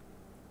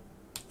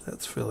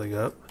 that's filling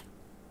up.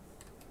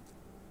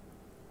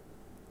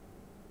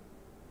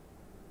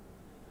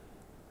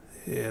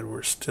 And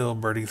we're still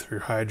burning through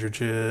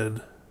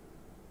hydrogen.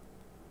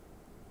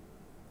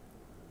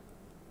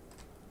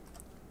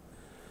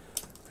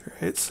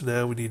 Alright, so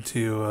now we need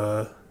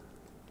to,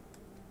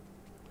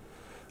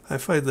 I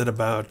find that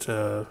about,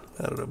 I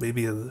don't know,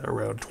 maybe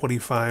around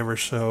 25 or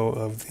so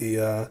of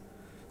the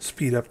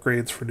speed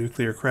upgrades for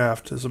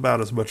Nuclearcraft is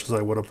about as much as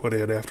I want to put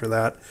in. After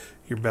that,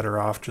 you're better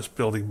off just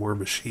building more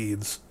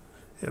machines,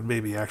 and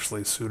maybe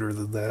actually sooner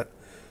than that.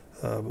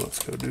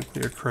 Let's go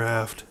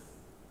Nuclearcraft.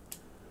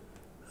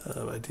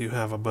 I do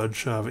have a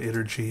bunch of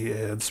energy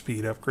and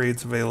speed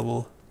upgrades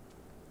available.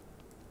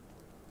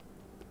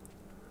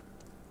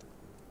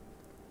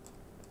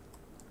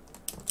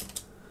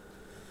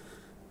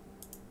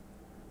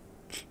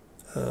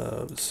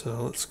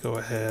 So let's go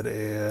ahead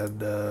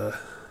and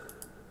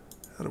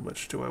how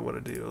much do I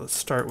want to do? Let's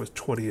start with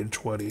 20 and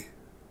 20.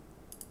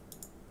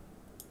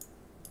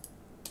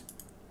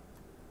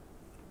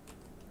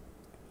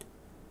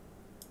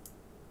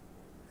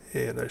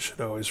 And I should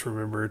always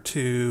remember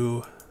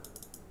to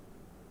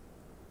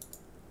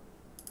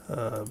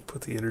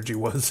put the energy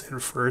ones in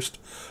first.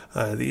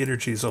 The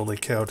energies only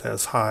count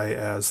as high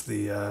as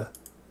the...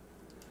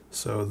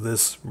 so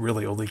this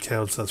really only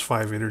counts as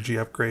 5 energy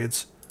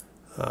upgrades.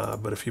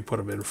 But if you put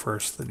them in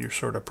first, then you're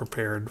sort of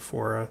prepared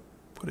for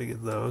putting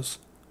in those.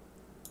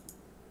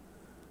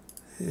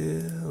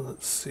 And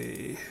let's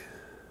see.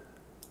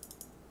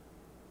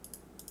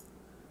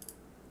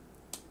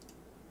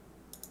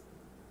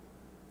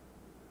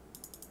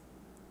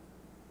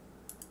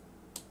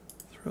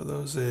 Throw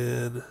those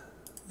in,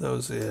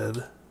 those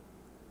in.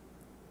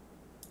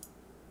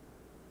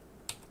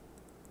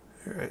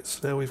 Alright,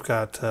 so now we've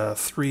got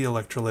 3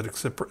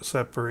 electrolytic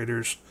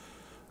separators,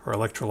 or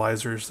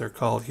electrolyzers they're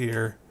called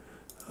here.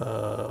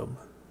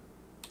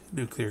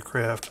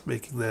 Nuclearcraft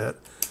making that.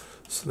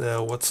 So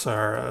now what's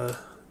our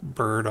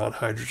burn on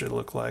hydrogen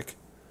look like?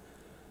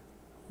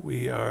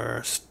 We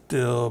are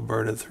still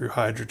burning through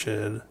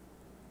hydrogen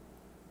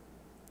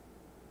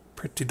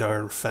pretty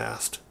darn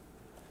fast.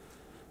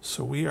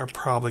 So we are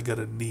probably going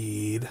to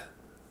need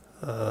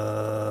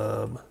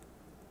I'm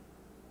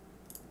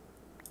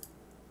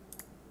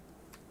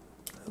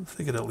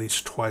thinking at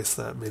least twice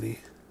that many.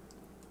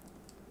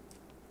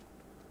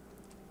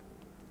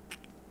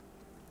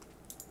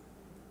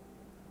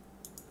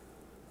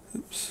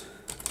 Oops.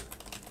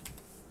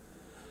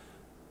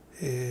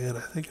 And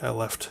I think I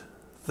left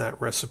that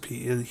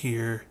recipe in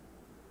here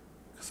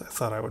because I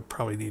thought I would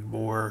probably need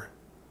more.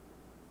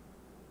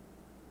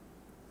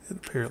 And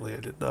apparently I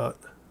did not.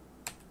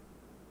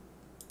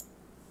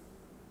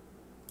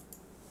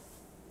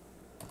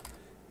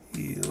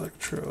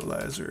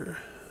 Electrolyzer.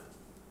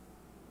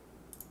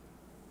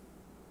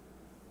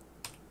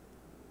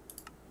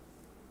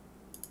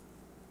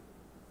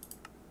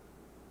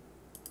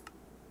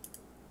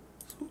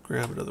 So we'll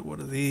grab another one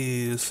of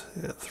these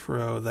and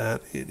throw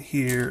that in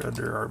here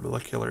under our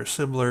molecular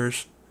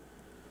assemblers.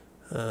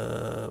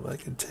 I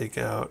can take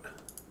out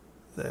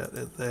that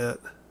and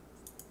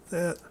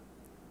that.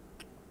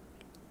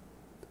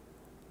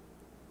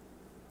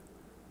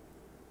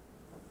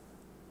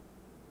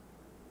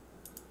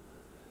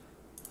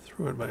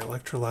 Throw in my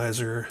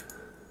electrolyzer.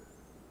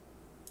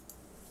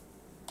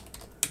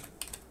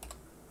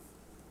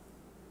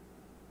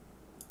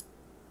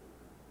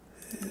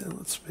 And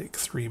let's make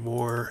 3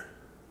 more.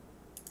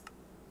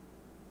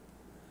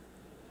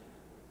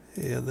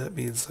 And that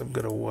means I'm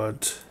going to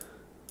want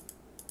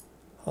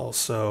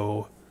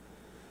also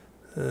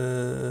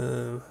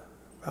about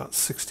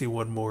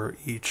 61 more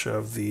each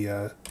of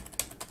the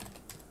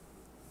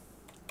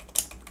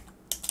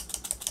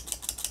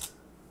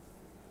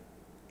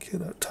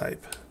cannot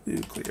type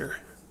nuclear.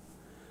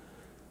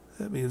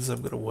 That means I'm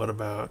going to want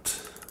about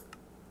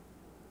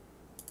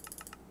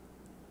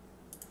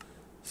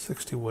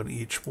 61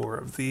 each more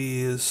of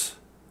these.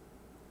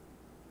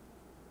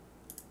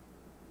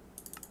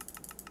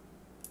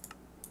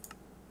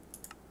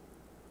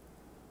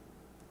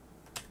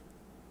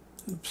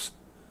 Oops.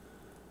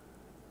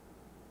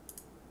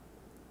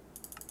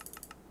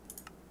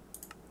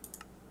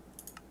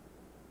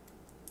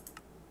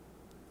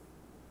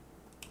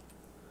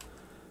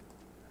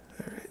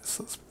 Alright,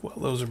 so while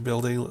those are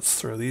building, let's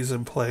throw these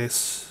in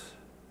place.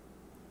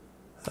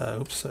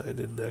 Oops, I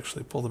didn't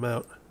actually pull them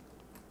out.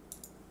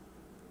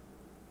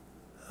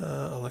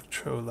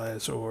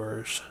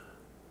 Electrolyzers.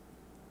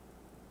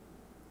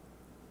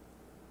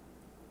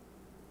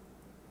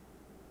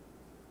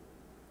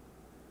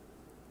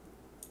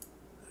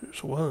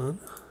 There's one.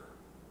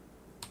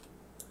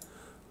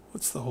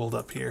 What's the hold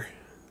up here?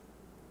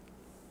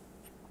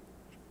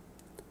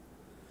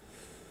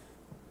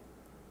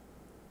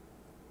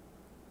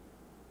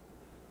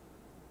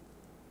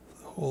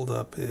 The hold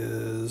up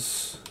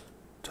is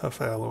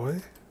tough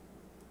alloy.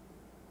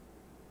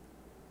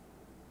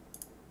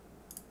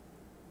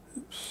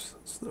 Oops,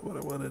 that's not what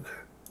I wanted.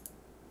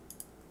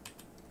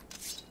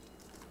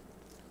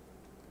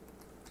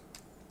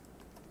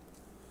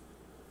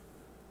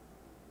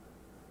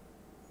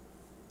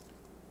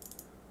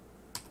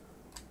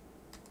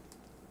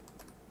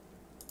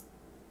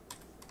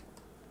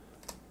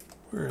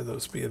 Where are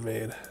those being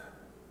made?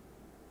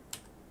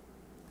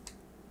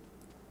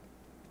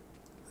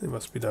 They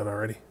must be done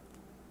already.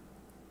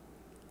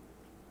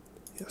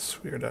 Yes,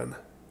 we are done.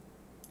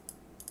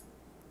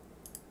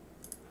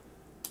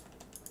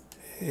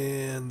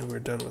 And we're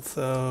done with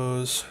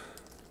those.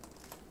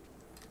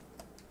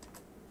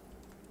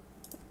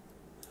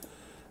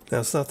 Now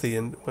it's not the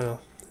end.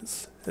 Well,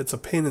 it's a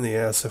pain in the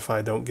ass if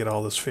I don't get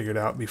all this figured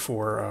out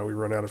before we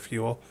run out of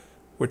fuel,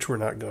 which we're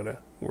not gonna.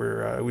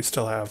 We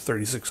still have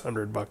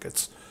 3,600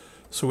 buckets,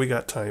 so we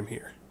got time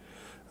here.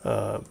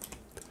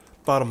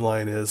 Bottom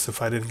line is,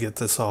 if I didn't get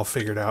this all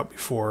figured out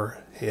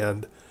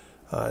beforehand,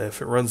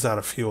 if it runs out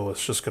of fuel,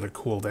 it's just going to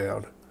cool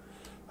down.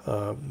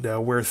 Now,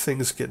 where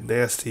things get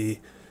nasty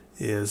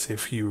is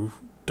if you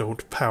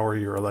don't power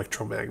your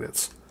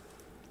electromagnets.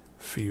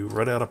 If you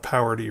run out of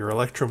power to your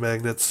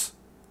electromagnets,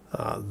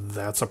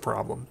 that's a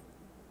problem.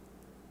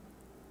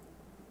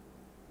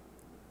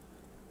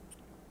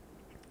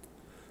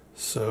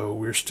 So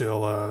we're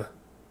still,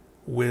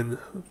 when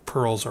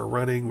pearls are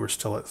running, we're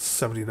still at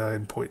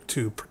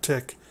 79.2 per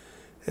tick,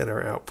 and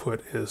our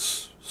output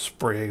is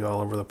spraying all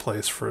over the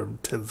place from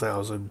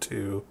 10,000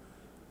 to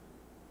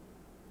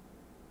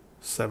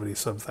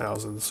 70-some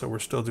thousand, so we're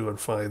still doing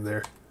fine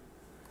there.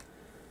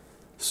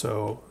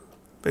 So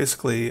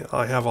basically,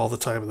 I have all the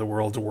time in the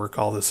world to work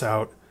all this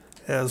out,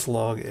 as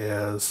long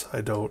as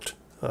I don't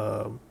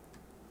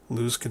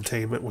lose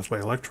containment with my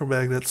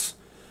electromagnets,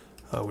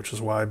 which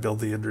is why I build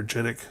the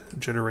energetic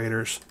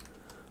generators,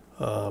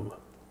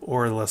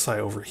 or unless I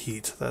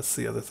overheat. That's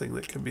the other thing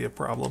that can be a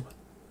problem.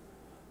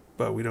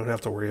 But we don't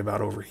have to worry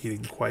about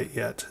overheating quite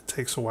yet. It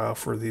takes a while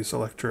for these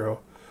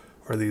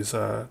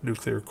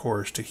nuclear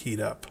cores to heat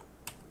up.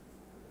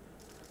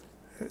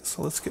 Okay,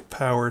 so let's get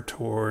power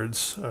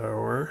towards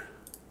our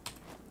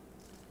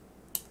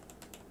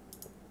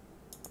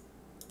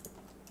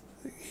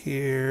thing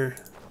here.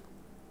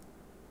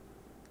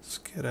 Let's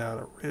get out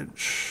a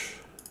wrench.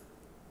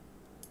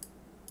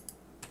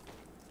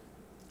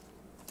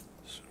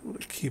 So I'm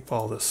going to keep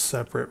all this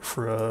separate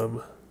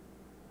from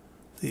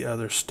the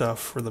other stuff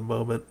for the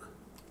moment.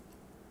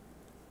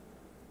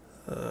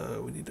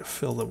 We need to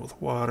fill them with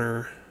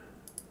water.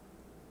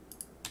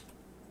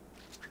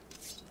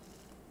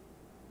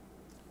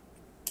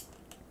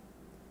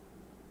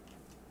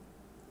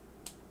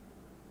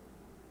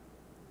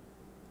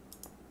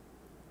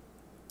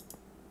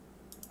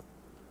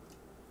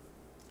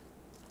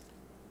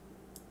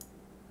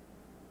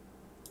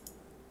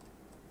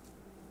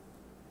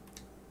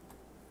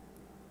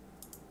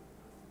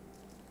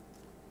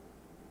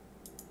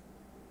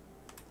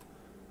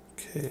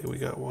 Okay, we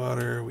got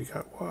water, we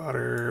got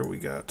water, we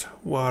got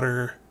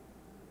water.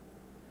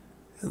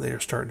 And they are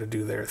starting to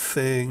do their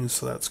thing,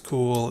 so that's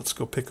cool. Let's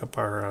go pick up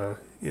our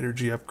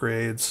energy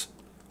upgrades.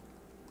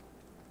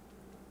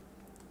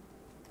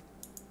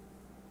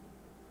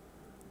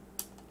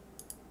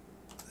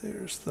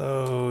 There's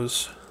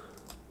those.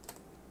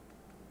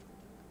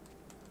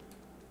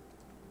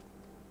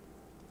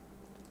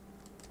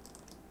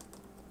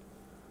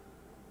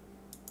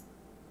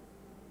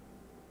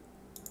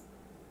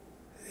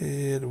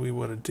 And we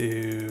want to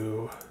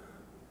do,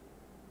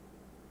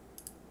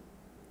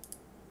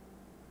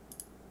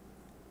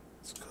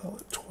 let's call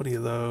it 20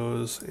 of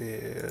those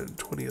and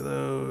 20 of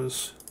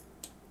those.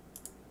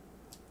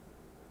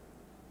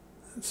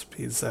 That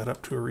speeds that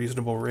up to a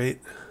reasonable rate.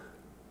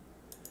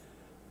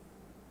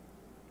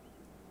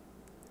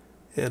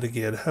 And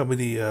again, how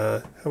many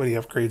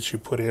upgrades you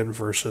put in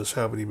versus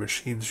how many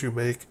machines you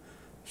make.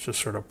 It's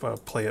just sort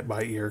of play it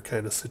by ear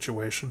kind of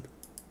situation.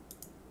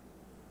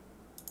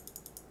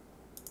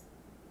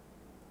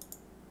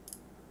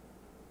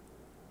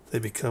 They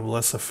become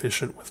less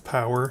efficient with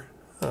power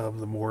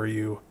the more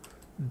you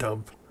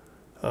dump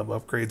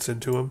upgrades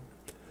into them.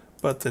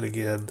 But then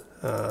again,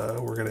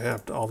 we're going to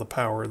have all the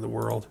power in the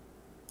world.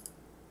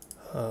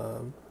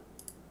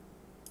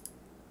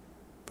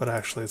 But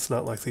actually, it's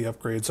not like the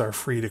upgrades are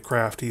free to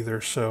craft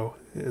either. So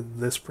in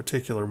this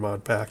particular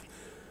mod pack,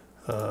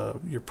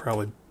 you're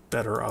probably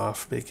better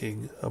off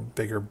making a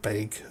bigger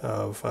bank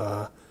of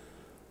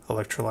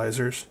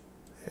electrolyzers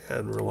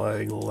and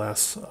relying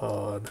less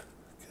on,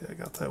 okay, I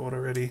got that one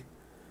already,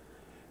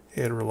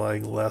 and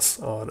relying less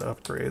on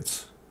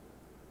upgrades.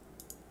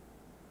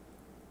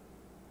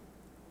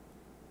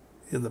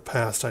 In the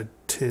past, I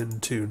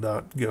tend to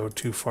not go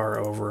too far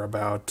over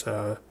about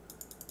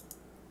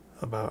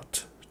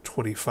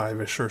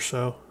 25-ish or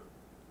so.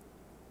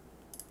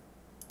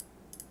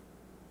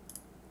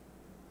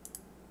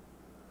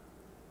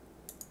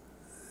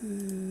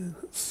 And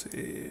let's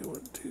see,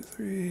 1, 2,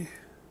 3.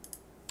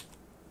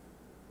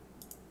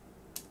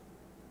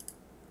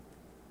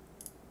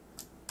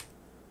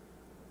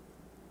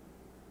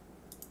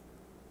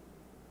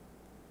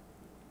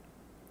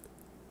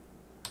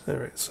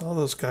 Alright, so all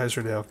those guys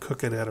are now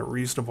cooking at a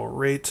reasonable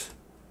rate.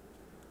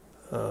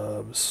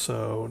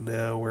 So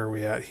now where are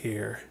we at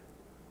here?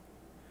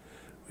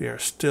 We are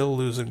still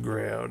losing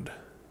ground,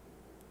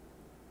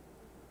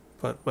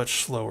 but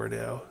much slower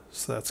now,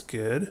 so that's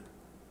good.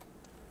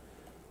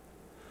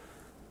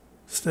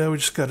 So now we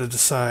just got to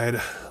decide,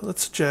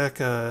 let's jack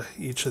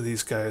each of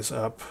these guys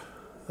up.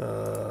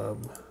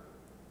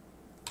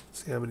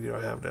 See how many do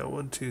I have now?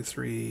 1, 2,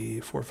 3,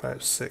 4,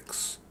 5,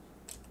 6.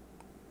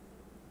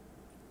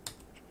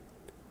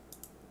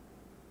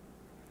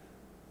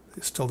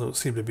 They still don't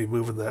seem to be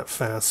moving that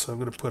fast, so I'm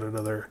going to put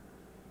another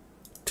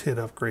 10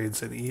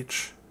 upgrades in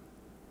each.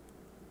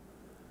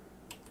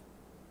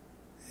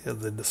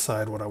 And then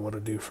decide what I want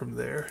to do from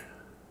there.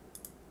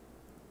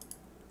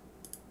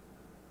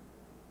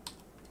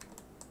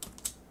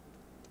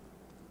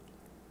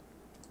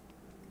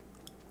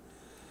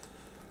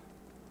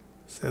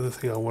 So the other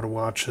thing I want to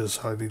watch is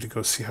I need to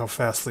go see how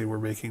fastly we're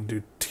making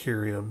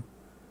deuterium.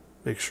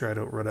 Make sure I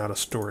don't run out of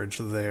storage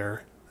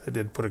there. I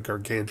did put a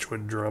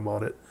gargantuan drum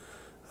on it.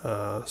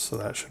 So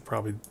that should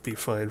probably be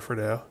fine for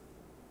now.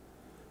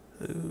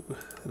 Ooh,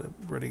 and I'm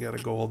running out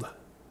of gold.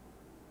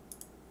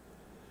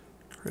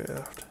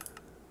 Craft.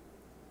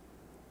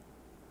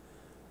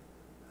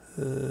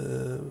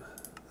 That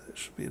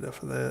should be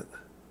enough of that.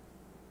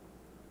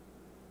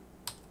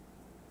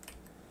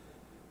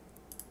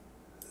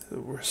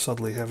 We're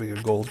suddenly having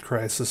a gold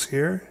crisis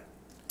here.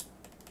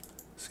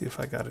 See if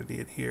I got any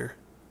in here.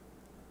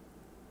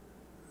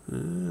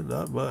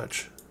 Not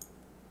much.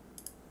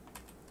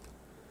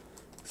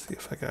 See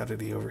if I got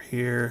any over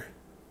here.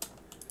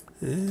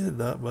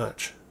 Not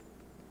much.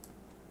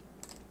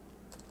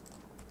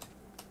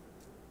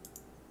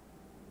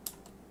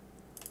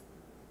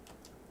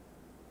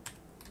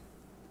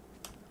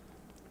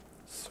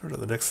 Sort of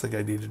the next thing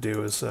I need to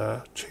do is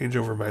change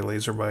over my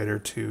laser miner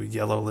to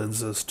yellow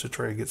lenses to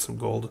try and get some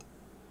gold.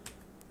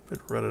 Been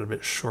running a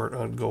bit short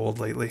on gold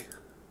lately.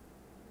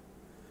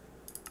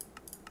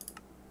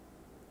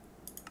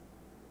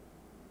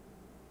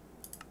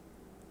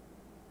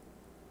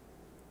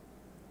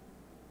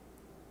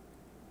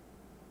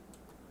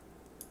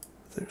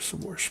 There's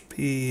some more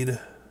speed.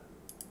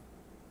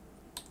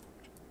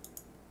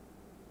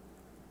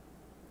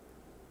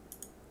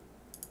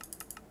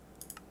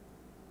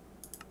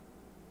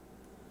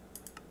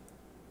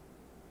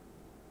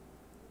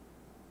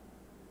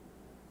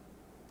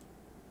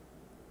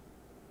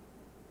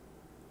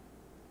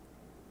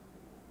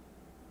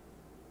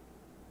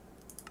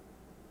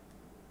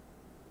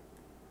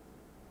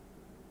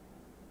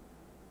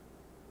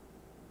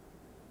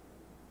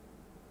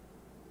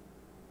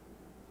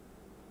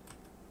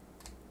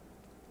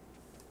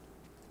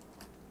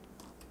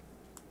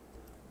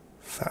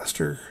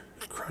 Faster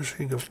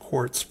crushing of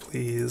quartz,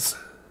 please.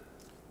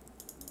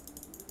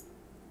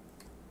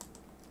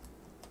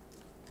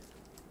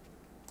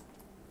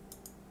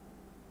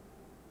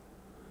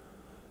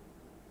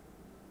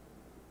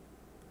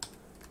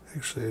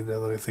 Actually,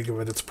 now that I think of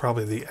it, it's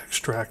probably the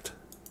extract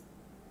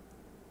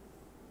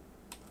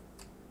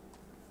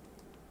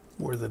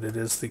more than it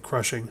is the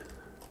crushing.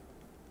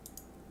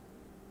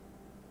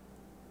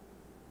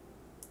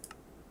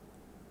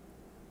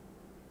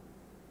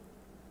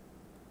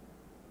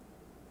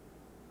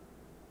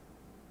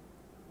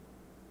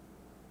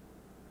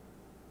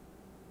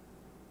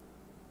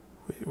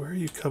 Wait, where are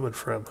you coming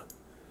from?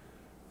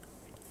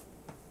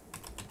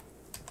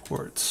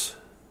 Quartz.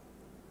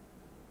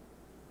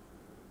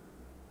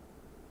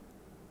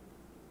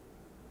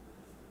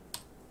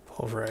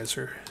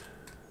 Pulverizer.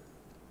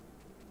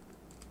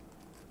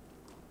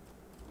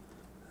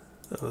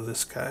 Oh,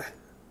 this guy.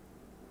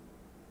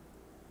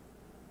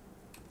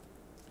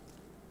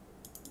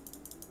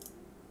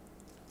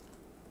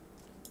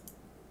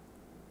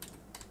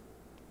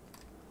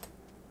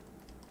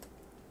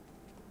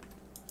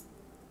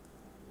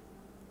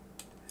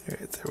 All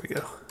right, there we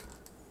go.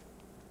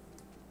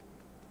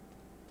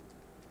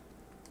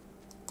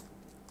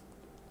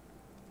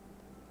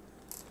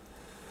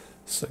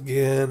 So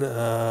again,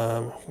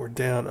 we're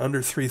down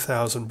under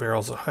 3,000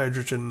 barrels of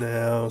hydrogen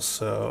now,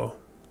 so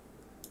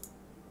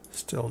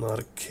still not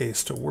a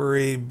case to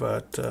worry,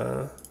 but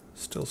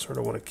still sort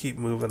of want to keep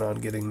moving on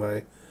getting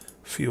my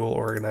fuel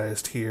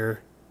organized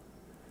here.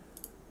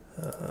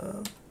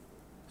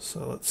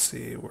 So let's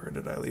see, where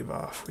did I leave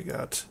off? We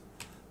got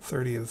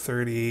 30 and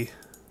 30.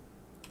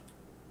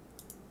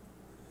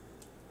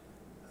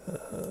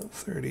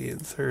 30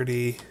 and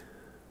 30.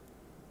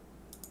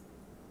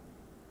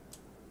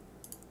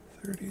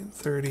 30 and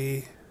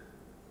 30.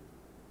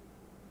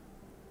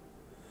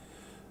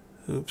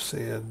 Oops,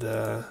 and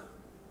I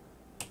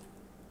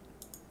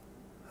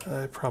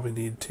probably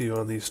need to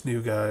on these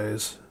new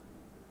guys.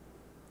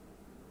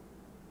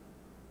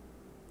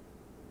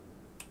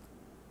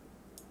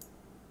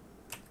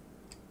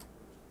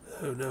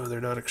 Oh no,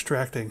 they're not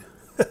extracting.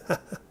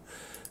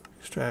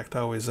 Extract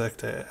always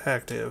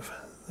active.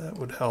 That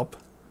would help.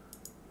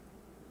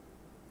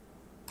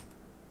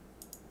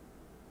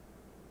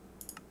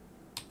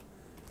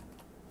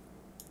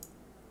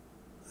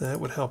 That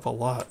would help a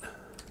lot.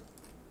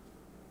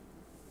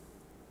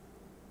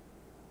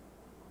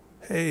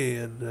 Hey,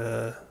 and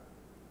that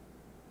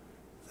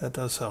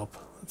does help.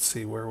 Let's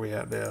see, where are we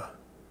at now?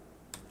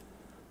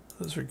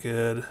 Those are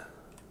good.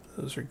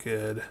 Those are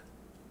good.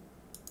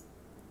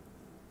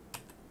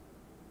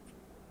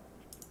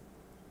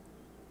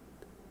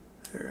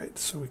 Alright,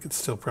 so we could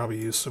still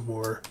probably use some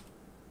more.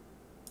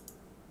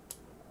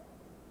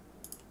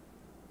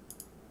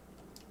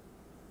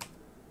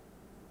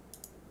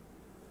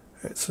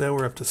 Alright, so now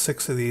we're up to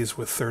 6 of these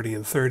with 30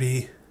 and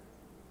 30.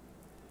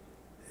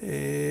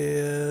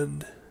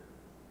 And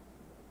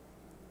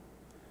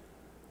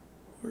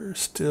we're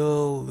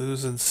still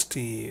losing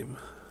steam.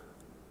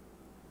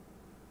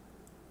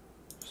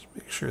 Just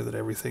make sure that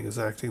everything is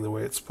acting the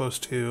way it's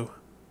supposed to.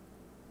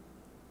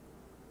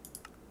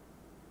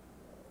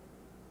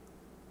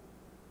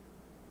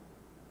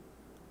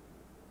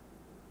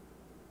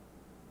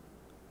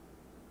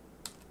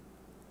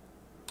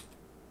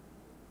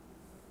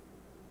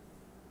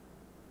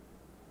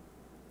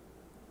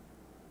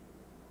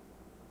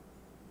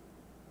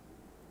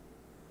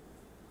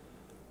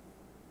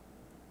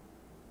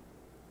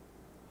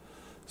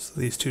 So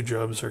these two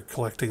drums are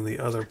collecting the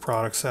other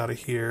products out of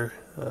here.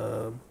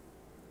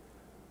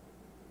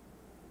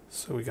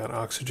 So we got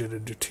oxygen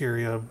and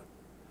deuterium.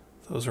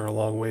 Those are a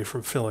long way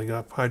from filling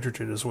up.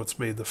 Hydrogen is what's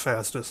made the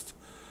fastest.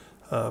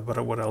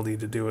 But what I'll need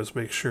to do is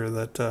make sure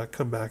that,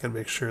 come back and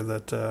make sure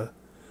that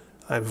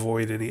I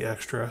void any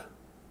extra.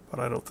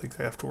 But I don't think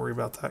I have to worry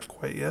about that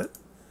quite yet.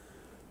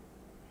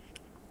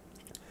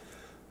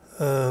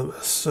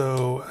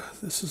 So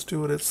this is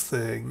doing its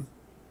thing.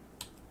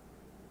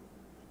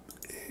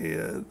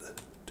 And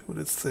doing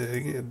its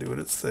thing and doing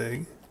its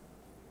thing.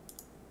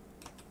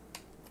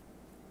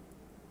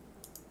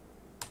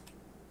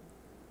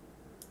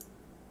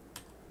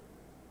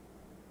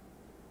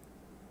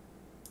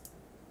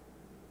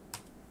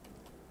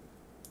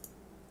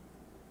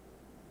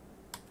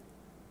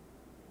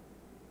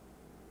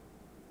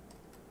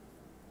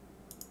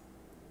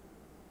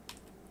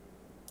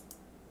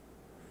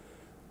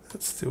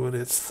 It's doing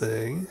its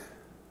thing.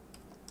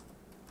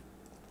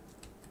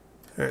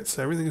 Alright,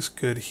 so everything's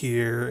good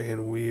here,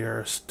 and we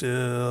are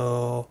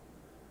still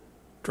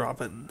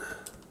dropping.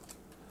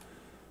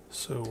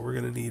 So we're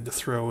going to need to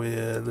throw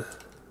in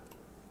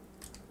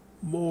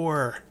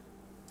more.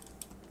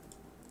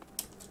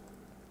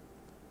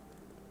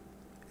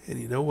 And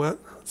you know what?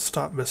 Let's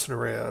stop messing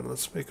around.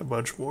 Let's make a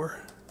bunch more.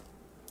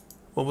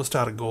 I'm almost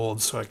out of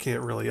gold, so I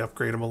can't really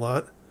upgrade them a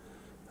lot.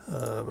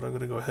 But I'm going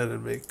to go ahead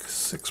and make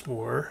 6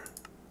 more.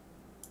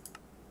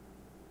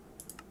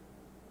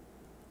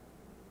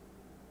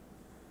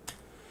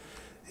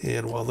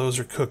 And while those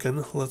are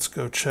cooking, let's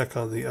go check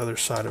on the other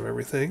side of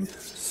everything,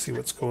 see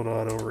what's going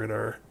on over in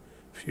our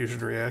fusion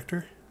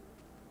reactor.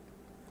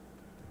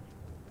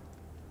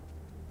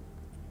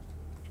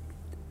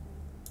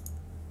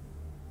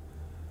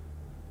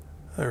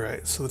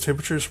 Alright, so the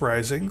temperature's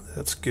rising,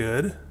 that's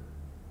good.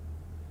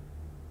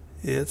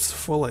 It's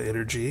full of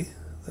energy,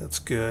 that's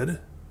good.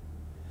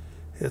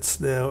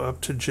 It's now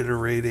up to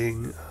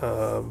generating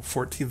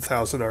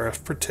 14,000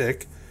 RF per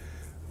tick,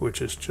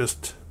 which is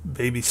just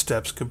baby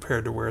steps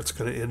compared to where it's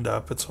going to end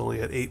up. It's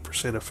only at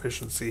 8%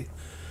 efficiency.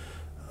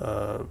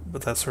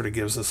 But that sort of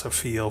gives us a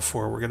feel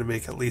for we're going to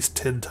make at least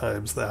 10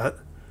 times that.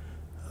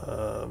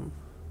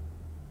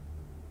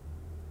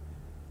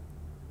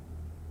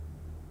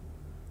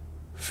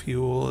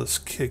 Fuel is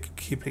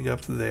keeping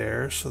up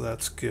there, so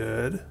that's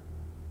good.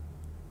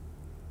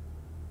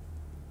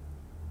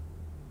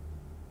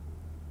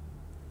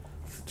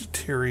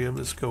 Deuterium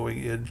is going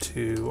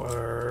into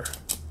our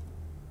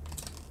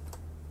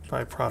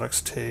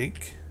byproducts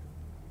tank.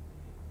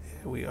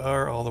 And we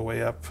are all the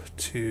way up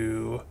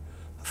to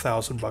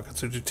 1,000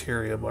 buckets of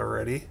deuterium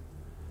already.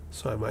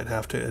 So I might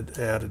have to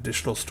add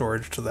additional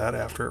storage to that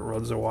after it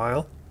runs a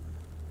while.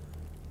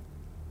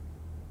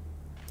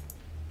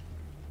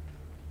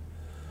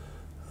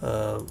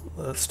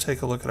 Let's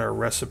take a look at our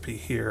recipe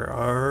here.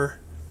 Our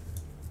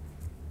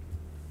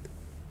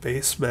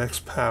base max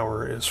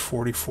power is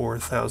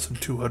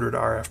 44,200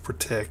 RF per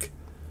tick.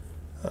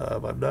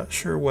 I'm not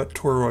sure what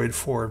toroid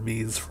 4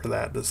 means for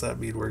that. Does that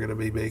mean we're going to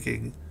be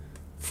making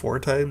 4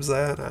 times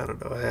that? I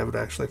don't know. I haven't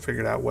actually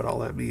figured out what all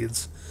that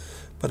means.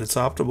 But its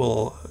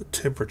optimal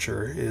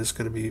temperature is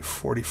going to be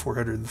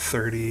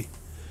 4,430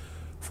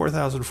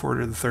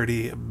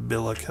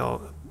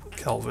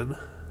 millikelvin.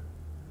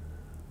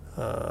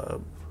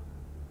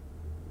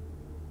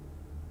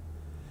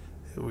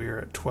 And we are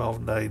at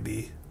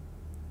 1290.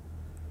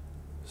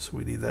 So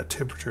we need that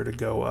temperature to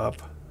go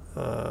up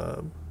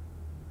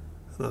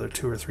another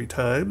 2 or 3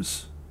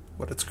 times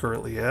what it's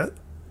currently at.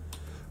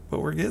 But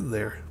we're getting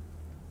there.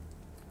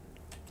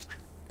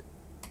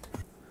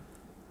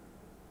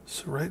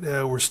 So right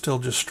now we're still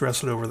just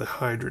stressing over the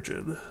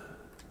hydrogen.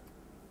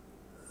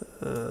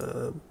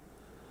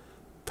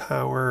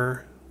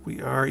 Power, we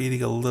are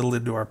eating a little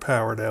into our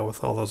power now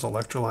with all those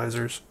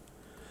electrolyzers,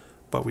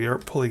 but we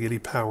aren't pulling any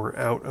power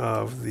out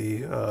of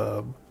the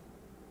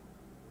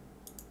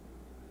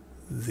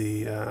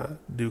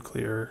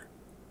nuclear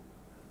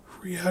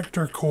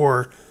reactor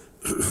core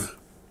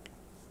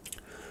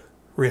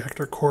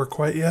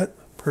quite yet.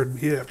 Pardon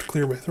me, I have to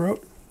clear my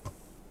throat.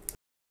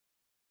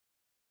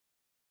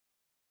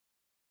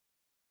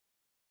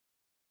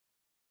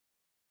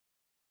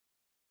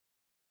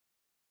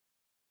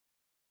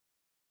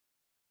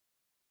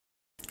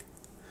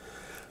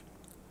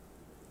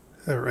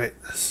 Alright,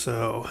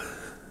 so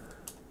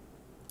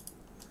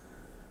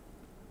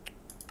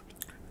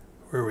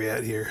where are we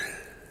at here?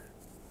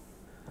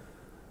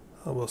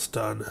 Almost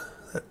done.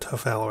 That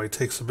tough alloy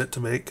takes a bit to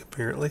make,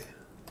 apparently.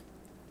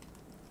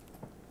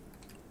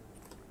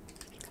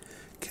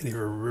 Can't even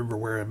remember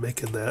where I'm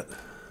making that.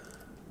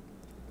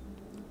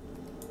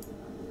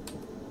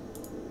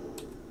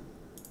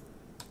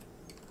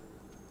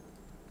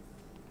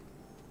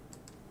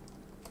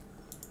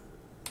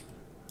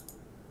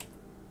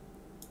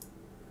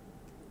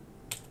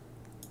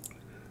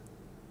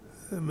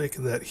 I'm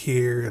making that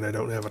here, and I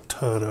don't have a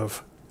ton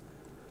of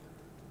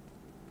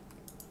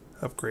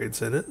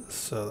upgrades in it,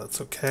 so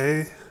that's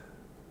okay.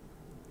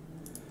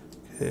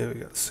 Okay, we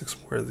got 6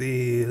 more of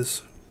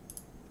these.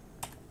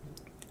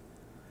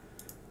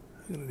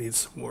 I'm going to need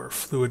some more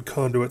fluid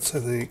conduits, I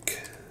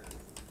think.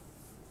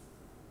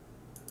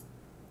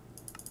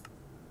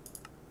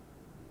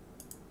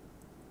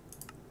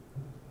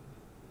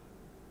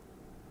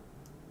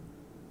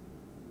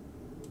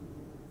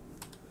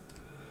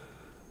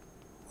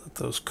 Let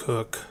those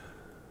cook.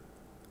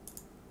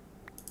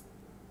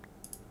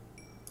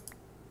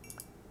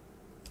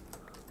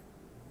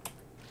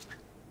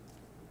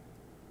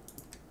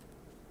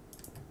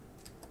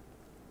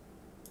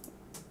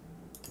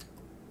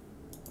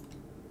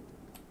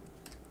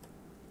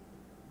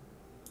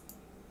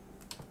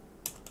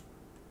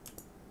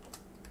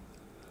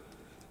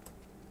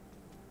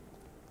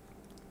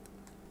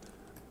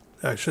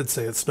 I should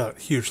say it's not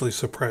hugely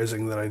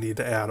surprising that I need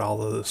to add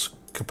all of this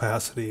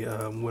capacity.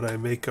 When I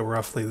make a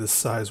roughly this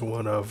size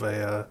one of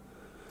a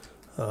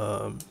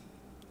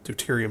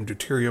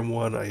deuterium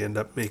one, I end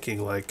up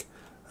making like,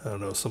 I don't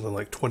know, something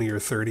like 20 or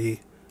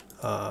 30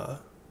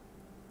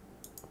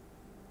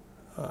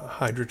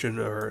 hydrogen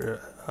or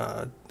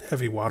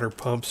heavy water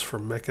pumps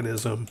from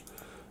mechanism,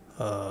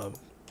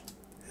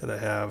 and I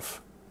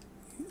have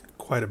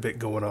quite a bit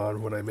going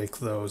on when I make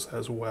those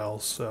as well,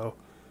 so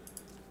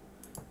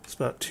it's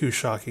not too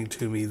shocking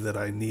to me that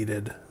I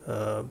needed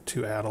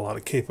to add a lot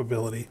of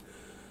capability.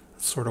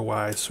 That's sort of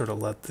why I sort of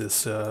let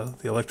this, the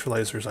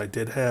electrolyzers I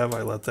did have,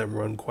 I let them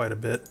run quite a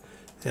bit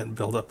and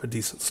build up a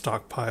decent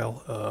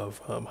stockpile of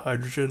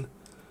hydrogen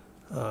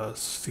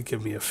to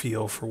give me a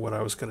feel for what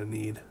I was going to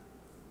need.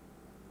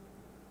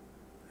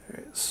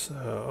 Alright,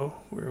 so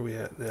where are we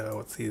at now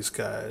with these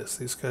guys?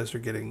 These guys are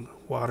getting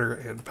water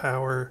and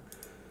power.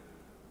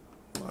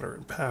 Water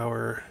and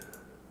power.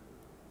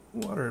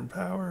 Water and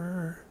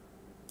power.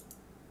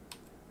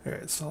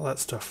 Alright, so all that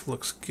stuff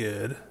looks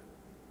good.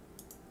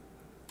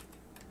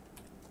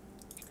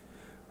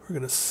 We're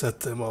going to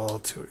set them all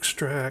to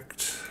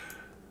extract.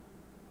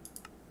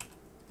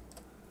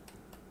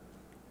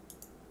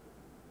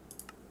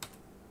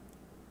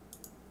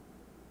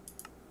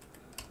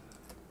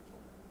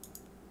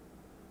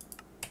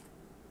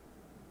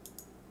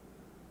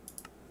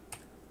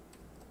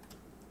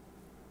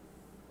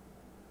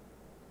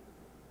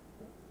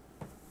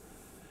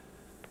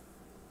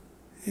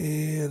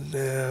 And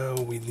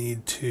now we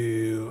need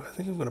to, I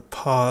think I'm going to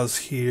pause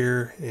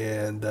here,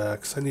 and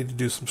because I need to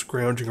do some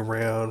scrounging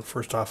around.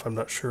 First off, I'm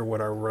not sure what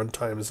our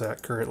runtime is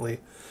at currently,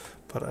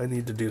 but I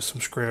need to do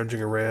some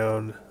scrounging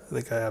around. I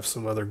think I have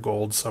some other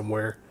gold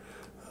somewhere,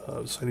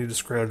 so I need to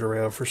scrounge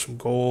around for some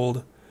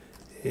gold,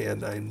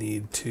 and I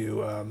need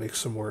to make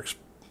some more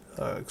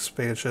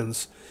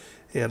expansions,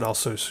 and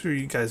also so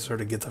you guys sort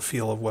of get the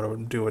feel of what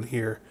I'm doing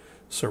here.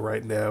 So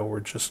right now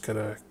we're just going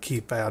to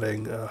keep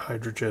adding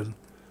hydrogen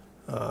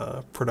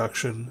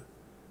production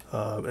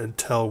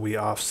until we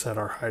offset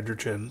our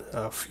hydrogen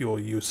fuel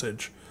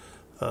usage.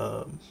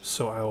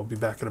 So I will be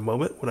back in a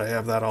moment when I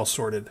have that all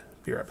sorted.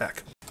 Be right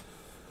back.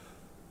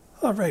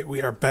 Alright,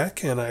 we are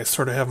back, and I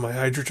sort of have my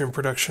hydrogen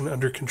production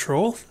under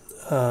control.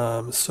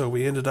 So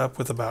we ended up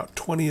with about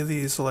 20 of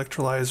these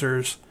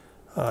electrolyzers,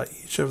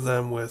 each of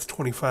them with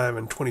 25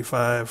 and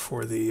 25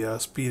 for the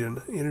speed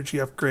and energy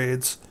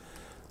upgrades.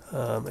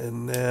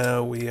 And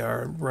now we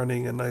are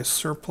running a nice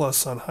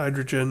surplus on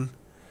hydrogen.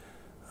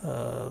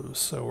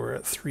 So we're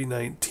at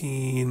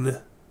 319,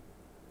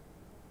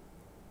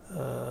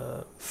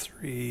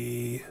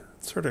 3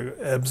 sort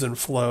of ebbs and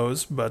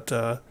flows, but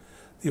the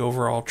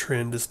overall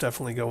trend is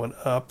definitely going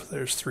up.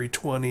 There's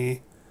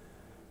 320,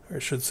 or I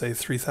should say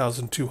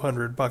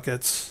 3,200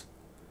 buckets.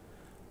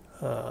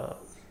 And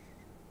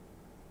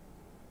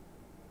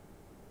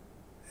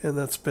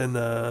that's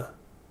been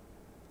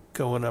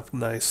going up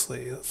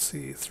nicely. Let's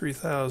see,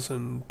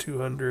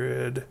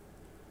 3,200.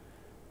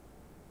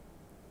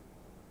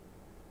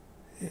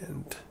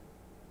 And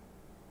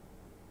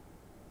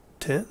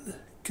 10?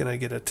 Can I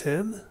get a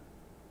 10?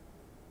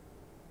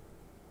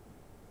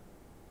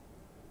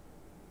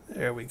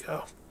 There we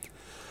go.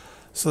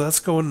 So that's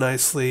going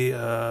nicely.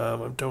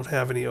 I don't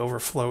have any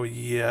overflow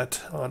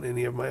yet on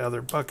any of my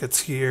other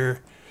buckets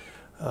here.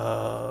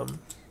 So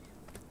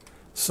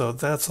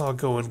that's all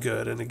going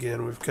good. And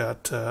again, we've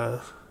got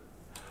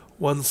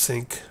one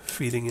sink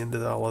feeding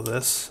into all of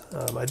this.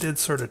 I did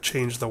sort of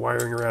change the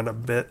wiring around a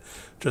bit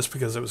just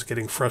because it was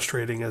getting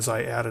frustrating as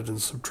I added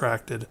and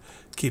subtracted,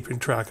 keeping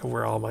track of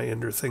where all my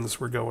ender things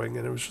were going,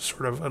 and it was just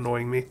sort of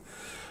annoying me.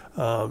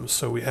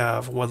 So we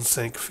have one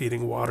sink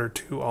feeding water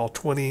to all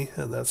 20,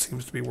 and that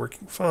seems to be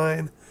working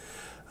fine.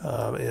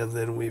 And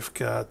then we've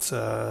got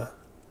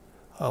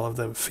all of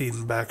them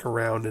feeding back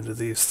around into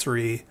these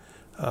three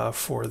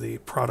for the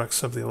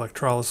products of the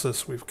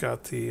electrolysis. We've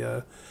got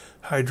the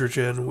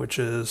hydrogen, which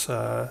is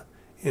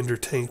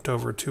intertanked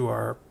over to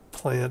our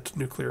plant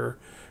nuclear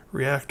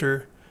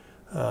reactor,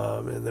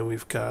 and then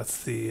we've got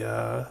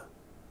the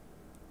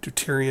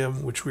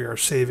deuterium, which we are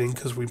saving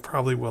because we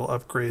probably will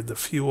upgrade the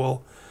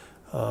fuel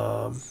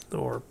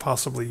or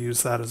possibly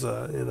use that as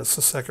in a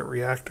second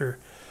reactor,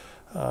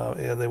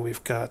 and then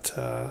we've got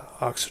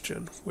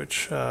oxygen,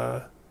 which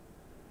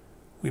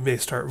we may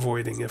start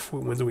voiding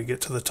when we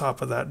get to the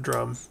top of that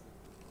drum.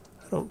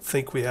 I don't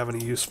think we have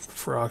any use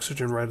for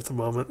oxygen right at the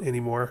moment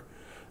anymore.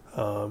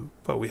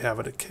 but we have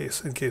it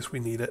in case we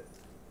need it.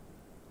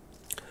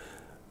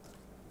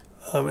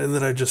 And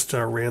then I just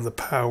ran the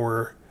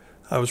power.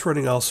 I was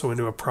running also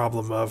into a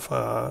problem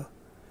of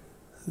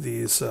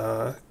these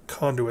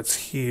conduits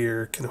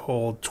here can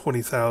hold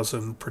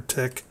 20,000 per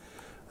tick,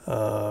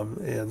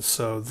 and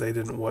so they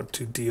didn't want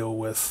to deal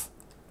with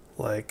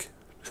like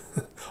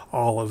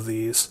all of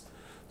these.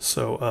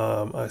 So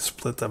I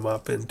split them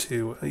up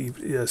into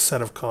a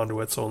set of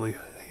conduits only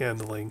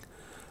handling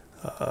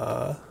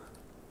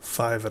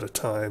 5 at a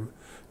time,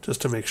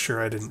 just to make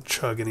sure I didn't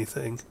chug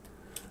anything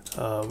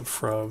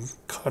from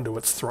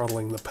conduits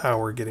throttling the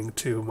power getting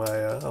to my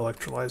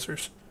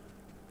electrolyzers.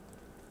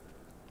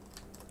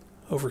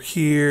 Over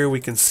here we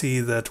can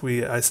see that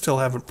I still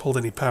haven't pulled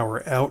any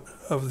power out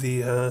of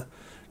the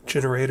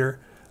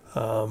generator,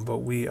 but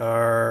we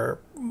are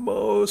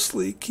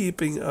mostly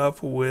keeping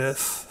up with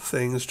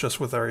things just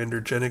with our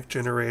energetic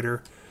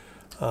generator,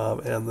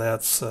 and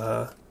that's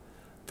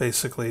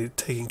basically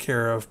taking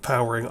care of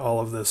powering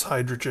all of this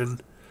hydrogen,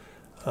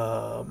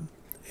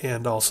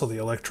 and also the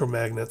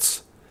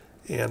electromagnets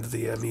and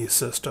the ME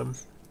system.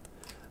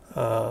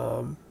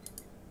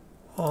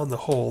 On the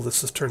whole,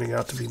 this is turning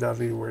out to be not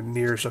anywhere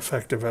near as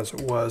effective as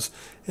it was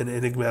in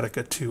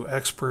Enigmatica 2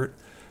 Expert,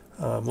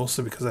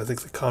 mostly because I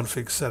think the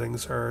config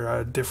settings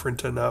are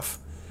different enough,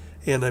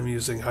 and I'm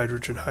using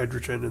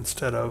hydrogen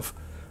instead of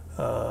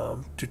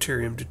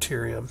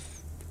deuterium.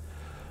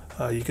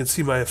 You can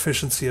see my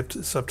efficiency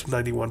is up to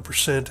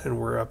 91%, and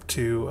we're up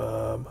to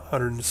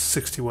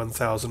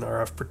 161,000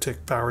 RF per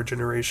tick power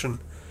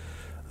generation.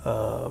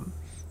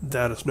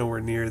 That is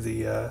nowhere near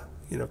the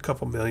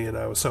couple million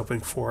I was hoping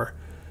for.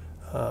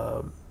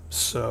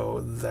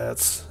 So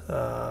that's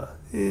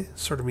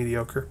sort of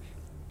mediocre.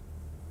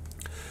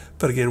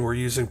 But again, we're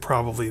using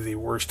probably the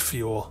worst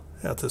fuel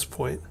at this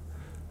point.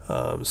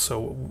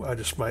 So I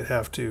just might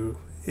have to,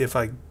 if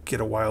I get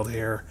a wild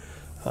hair,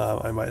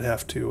 I might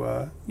have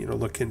to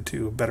look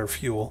into better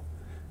fuel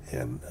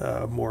and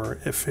more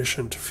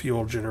efficient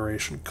fuel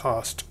generation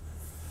cost.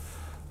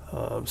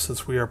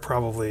 Since we are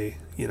probably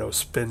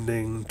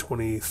spending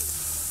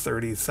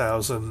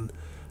 20,000-30,000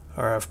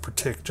 RF per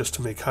tick just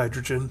to make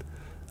hydrogen,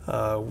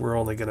 we're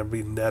only going to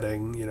be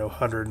netting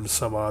 100 and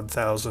some odd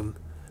thousand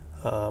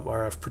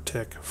RF per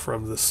tick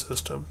from this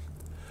system,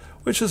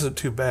 which isn't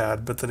too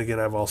bad. But then again,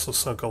 I've also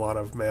sunk a lot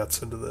of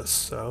mats into this,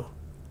 so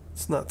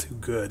it's not too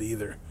good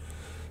either.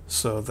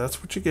 So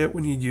that's what you get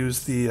when you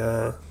use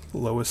the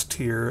lowest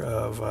tier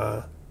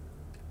of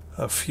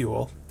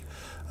fuel.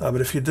 But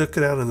if you look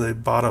down in the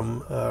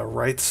bottom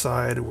right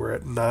side, we're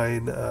at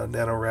 9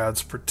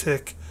 nanораds per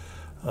tick.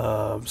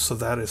 So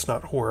that is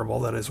not horrible.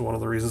 That is one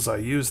of the reasons I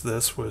used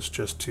this, was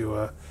just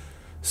to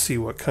see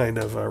what kind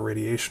of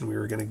radiation we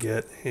were going to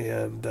get.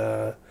 And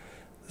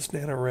this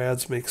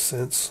nanораds makes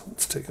sense.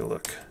 Let's take a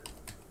look.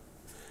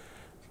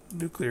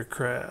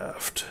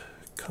 Nuclearcraft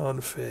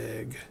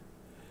config,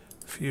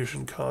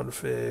 fusion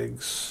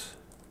configs,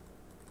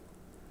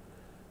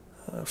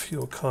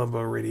 fuel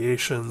combo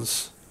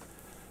radiations.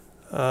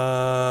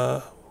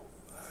 I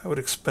would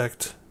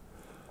expect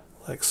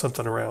like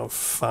something around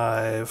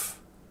 5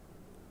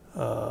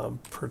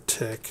 per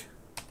tick,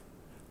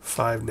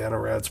 5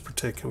 nanораds per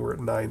tick, and we're at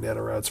 9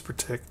 nanораds per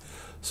tick.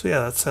 So yeah,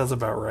 that sounds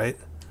about right,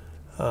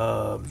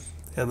 and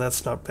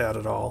that's not bad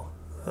at all.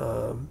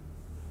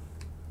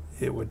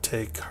 It would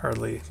take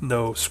hardly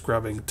no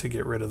scrubbing to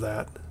get rid of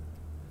that.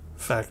 In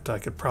fact, I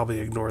could probably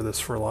ignore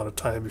this for a lot of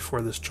time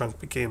before this chunk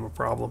became a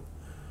problem.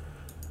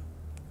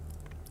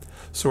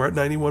 So we're at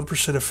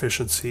 91%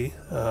 efficiency.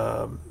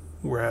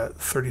 We're at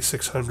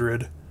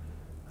 3600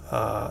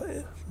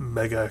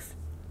 mega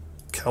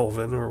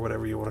Kelvin, or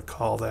whatever you want to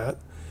call that.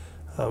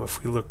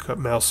 If we look up,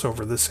 mouse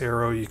over this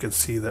arrow, you can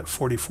see that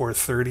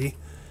 4430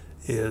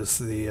 is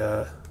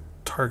the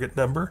target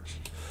number.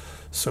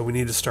 So we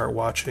need to start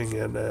watching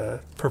and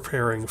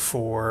preparing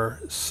for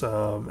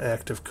some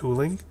active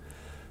cooling.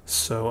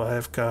 So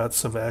I've got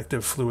some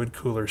active fluid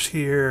coolers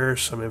here,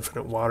 some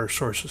infinite water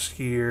sources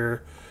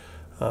here.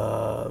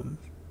 I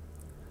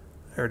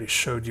already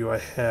showed you I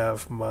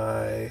have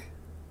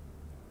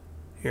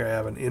here I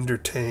have an ender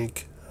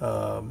tank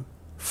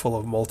full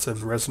of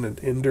molten resonant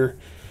ender,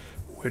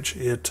 which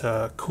it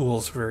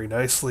cools very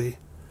nicely,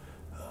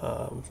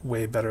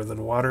 way better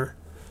than water.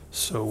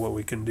 So what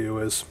we can do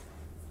is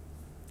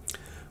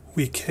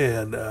we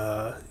can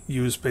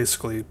use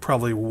basically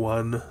probably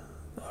 1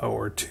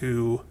 or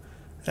 2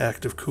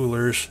 active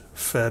coolers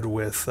fed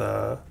with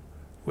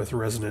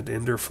resonant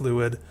ender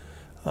fluid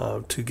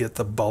to get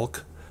the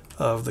bulk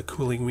of the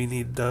cooling we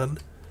need done,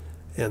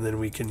 and then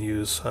we can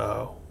use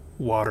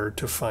water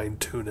to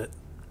fine-tune it.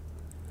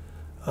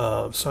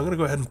 So I'm going to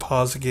go ahead and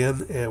pause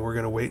again, and we're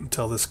going to wait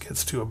until this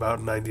gets to about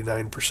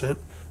 99%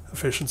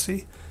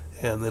 efficiency,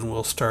 and then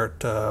we'll start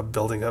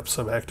building up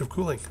some active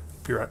cooling.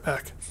 Be right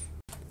back.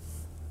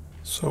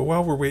 So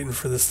while we're waiting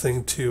for this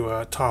thing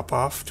to top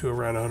off to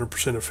around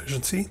 100%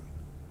 efficiency,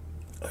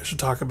 I should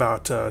talk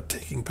about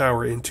taking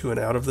power into and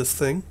out of this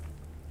thing.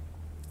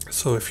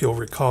 So if you'll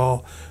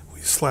recall,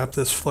 we slapped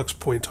this flux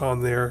point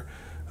on there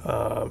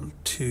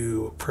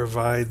to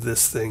provide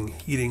this thing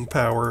heating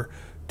power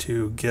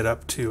to get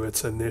up to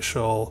its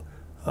initial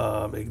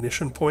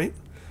ignition point.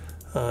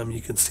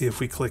 You can see if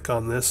we click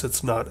on this,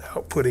 it's not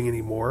outputting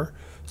anymore.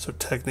 So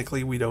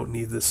technically we don't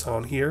need this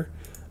on here.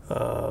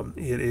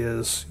 It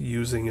is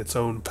using its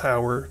own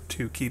power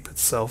to keep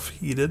itself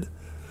heated.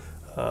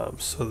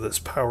 So this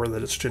power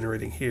that it's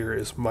generating here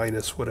is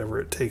minus whatever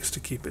it takes to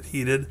keep it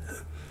heated.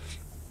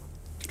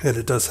 And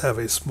it does have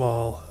a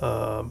small,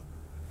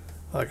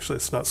 actually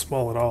it's not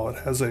small at all,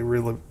 it has a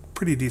really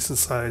pretty decent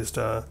sized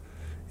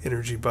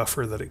energy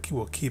buffer that it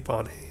will keep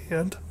on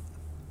hand.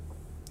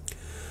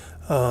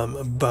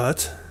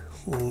 But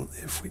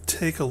if we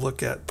take a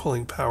look at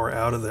pulling power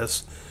out of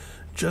this,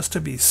 just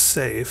to be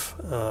safe,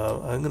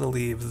 I'm going to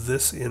leave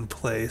this in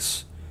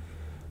place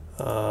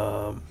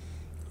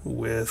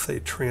with a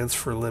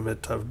transfer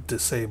limit of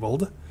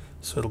disabled.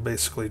 So it'll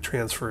basically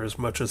transfer as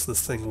much as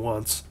this thing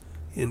wants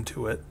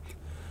into it.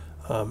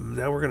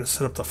 Now we're going to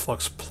set up the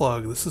flux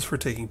plug. This is for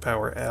taking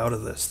power out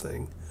of this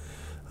thing.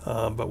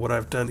 But what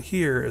I've done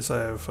here is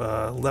I've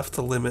left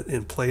the limit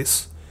in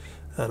place,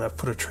 and I've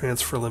put a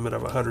transfer limit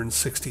of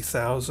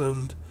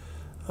 160,000.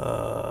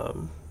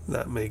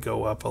 That may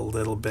go up a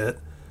little bit,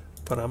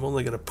 but I'm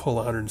only going to pull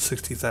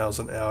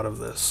 160,000 out of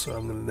this. So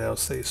I'm going to now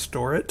say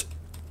store it.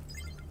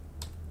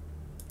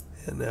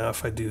 And now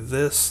if I do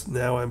this,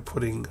 now I'm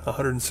putting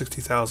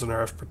 160,000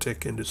 RF per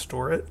tick into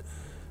store it.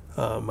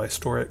 My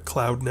store it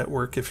cloud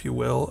network, if you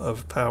will,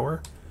 of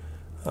power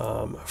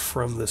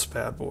from this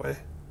bad boy.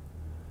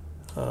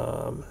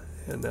 And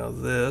now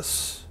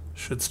this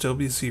should still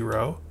be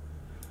 0.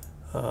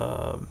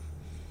 And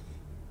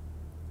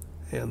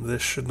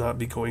this should not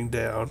be going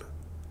down.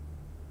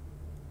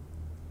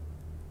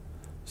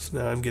 So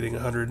now I'm getting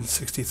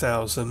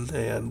 160,000,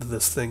 and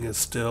this thing is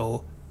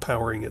still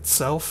powering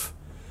itself,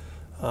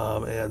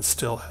 and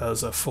still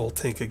has a full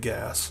tank of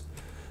gas.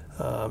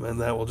 And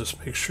that will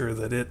just make sure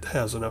that it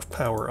has enough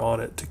power on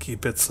it to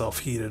keep itself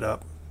heated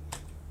up.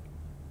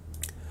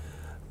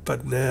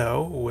 But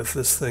now, with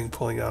this thing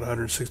pulling out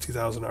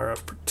 160,000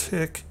 RF per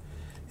tick,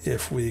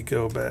 if we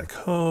go back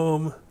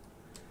home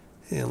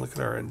and look at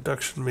our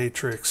induction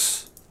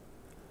matrix,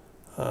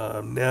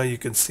 now you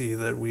can see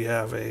that we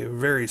have a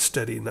very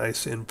steady,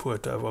 nice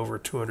input of over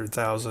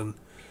 200,000.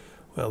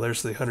 Well,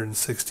 there's the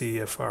 160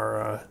 if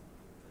our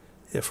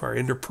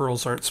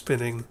interpearls aren't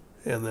spinning,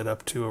 and then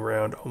up to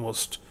around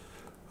almost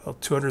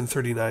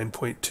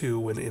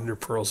 239.2 when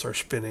interpearls are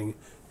spinning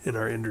in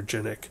our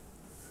Endergenic.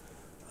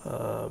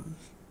 And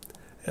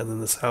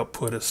then this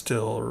output is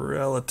still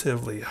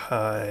relatively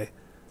high,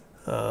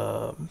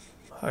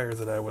 higher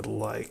than I would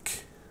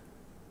like.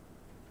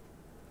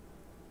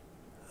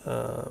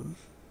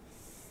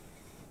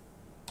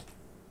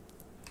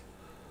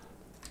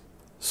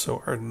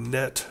 So our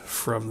net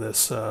from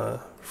this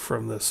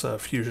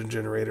fusion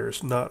generator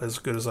is not as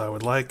good as I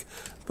would like,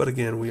 but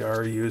again, we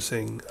are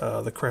using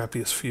the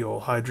crappiest fuel.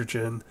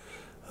 Hydrogen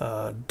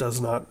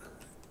does not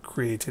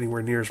create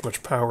anywhere near as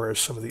much power as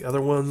some of the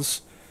other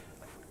ones.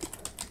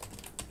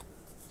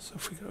 So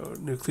if we go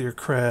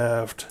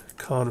Nuclearcraft,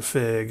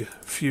 config,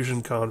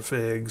 fusion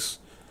configs,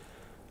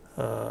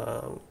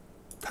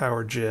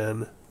 power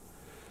gen.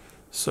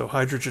 So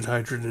hydrogen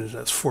is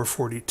at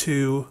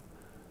 442.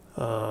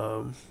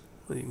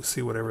 You can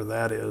see whatever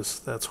that is.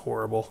 That's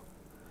horrible.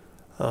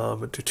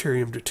 But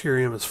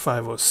deuterium is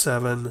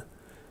 507.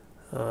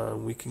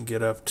 We can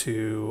get up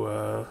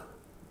to,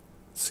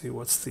 let's see,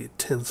 what's the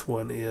 10th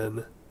one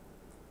in?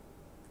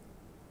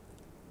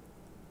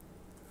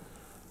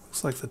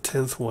 Looks like the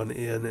 10th one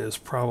in is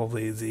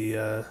probably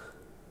the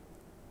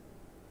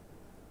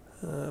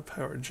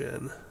power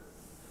gen.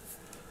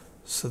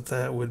 So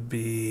that would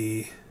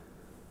be,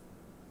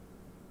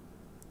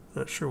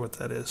 not sure what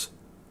that is.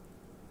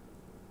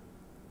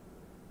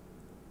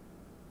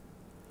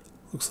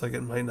 Looks like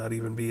it might not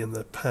even be in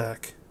the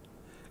pack,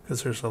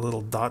 because there's a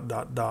little ...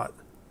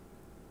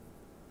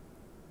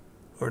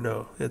 Or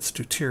no, it's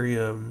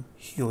deuterium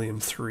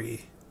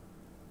helium-3.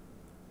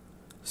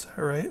 Is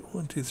that right?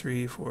 1, 2,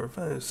 3, 4,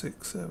 5,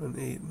 6, 7,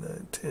 8,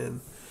 9,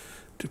 10.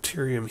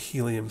 Deuterium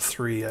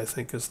helium-3, I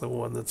think, is the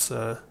one that's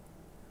 1,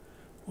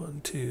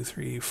 2,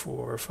 3,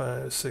 4,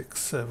 5,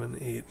 6, 7,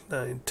 8,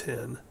 9,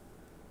 10.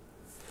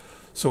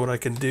 So what I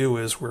can do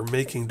is we're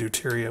making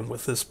deuterium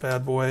with this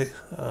bad boy.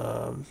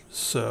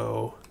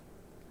 So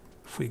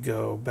if we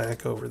go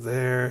back over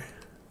there,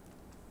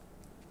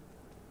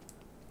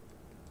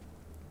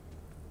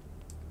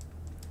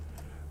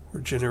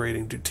 we're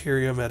generating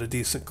deuterium at a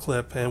decent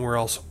clip, and we're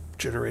also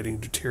generating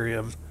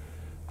deuterium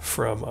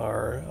from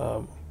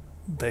our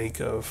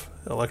bank of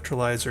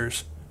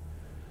electrolyzers.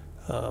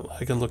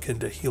 I can look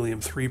into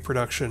helium-3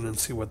 production and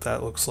see what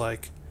that looks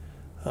like.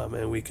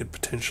 And we could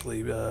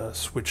potentially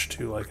switch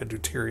to like a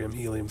deuterium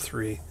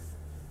helium-3.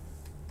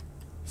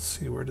 Let's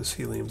see, where does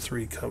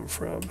helium-3 come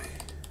from?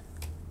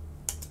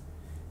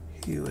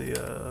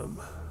 Helium-3,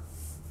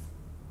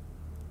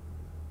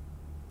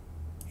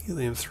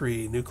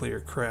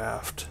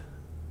 Nuclearcraft.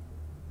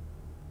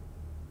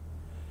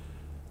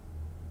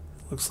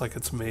 Looks like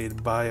it's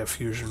made by a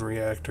fusion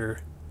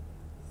reactor.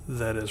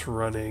 that is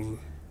running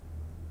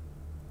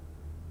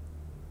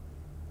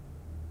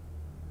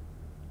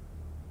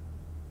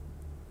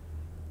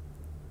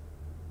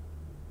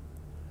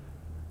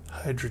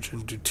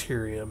hydrogen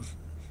deuterium.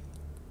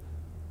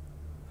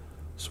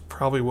 So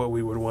probably what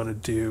we would want to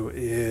do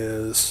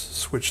is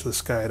switch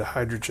this guy to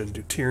hydrogen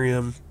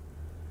deuterium.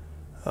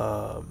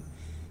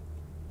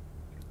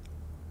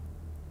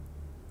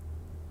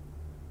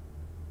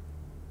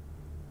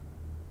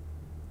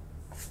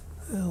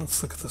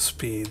 Let's look at the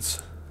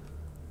speeds.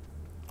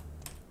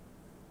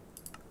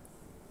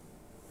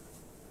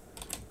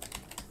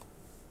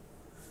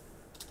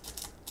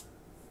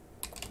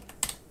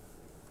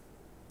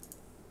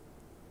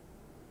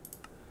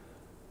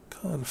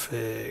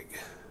 Config.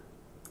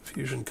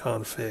 Fusion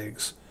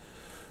configs.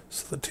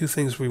 So the two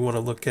things we want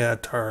to look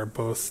at are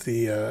both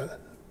the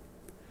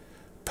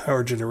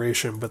power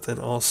generation, but then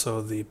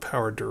also the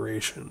power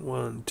duration.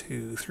 1,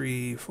 2,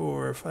 3,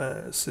 4,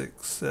 5,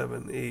 6,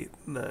 7, 8,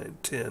 9,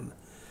 10.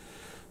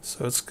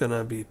 So it's going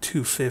to be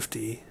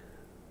 250.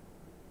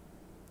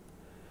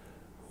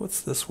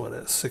 What's this one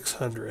at?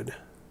 600.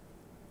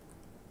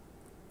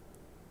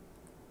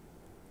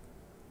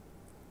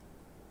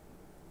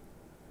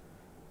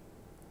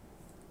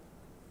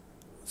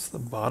 What's the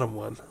bottom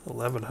one?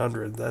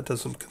 1100. That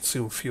doesn't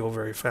consume fuel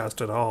very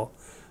fast at all,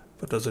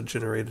 but does it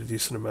generate a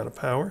decent amount of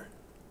power?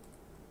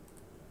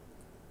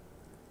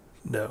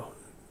 No.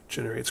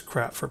 Generates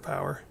crap for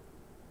power.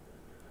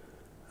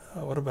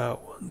 What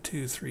about 1,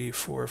 2, 3,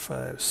 4,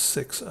 5,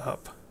 6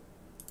 up?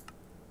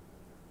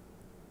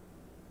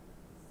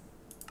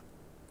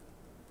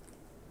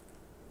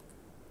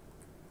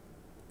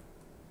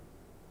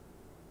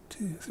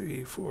 Two,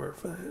 3, 4,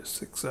 5,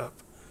 6 up.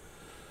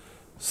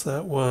 So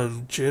that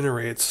one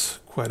generates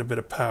quite a bit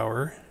of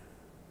power.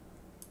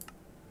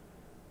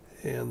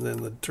 And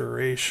then the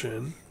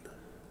duration.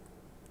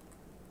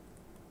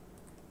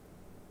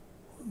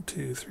 1,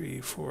 2, 3,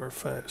 4,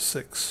 5,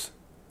 6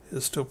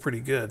 is still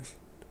pretty good.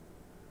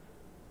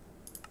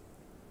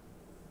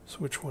 So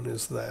which one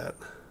is that?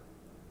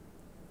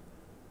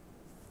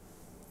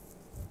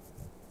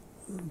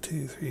 1,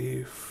 2,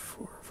 3,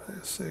 4,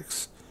 5,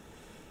 6.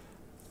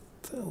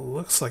 That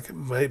looks like it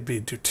might be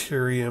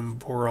deuterium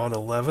boron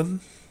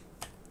 11.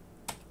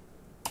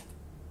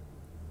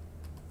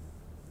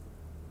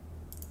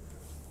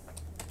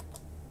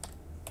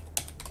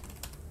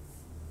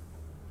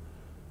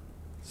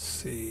 Let's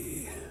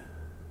see.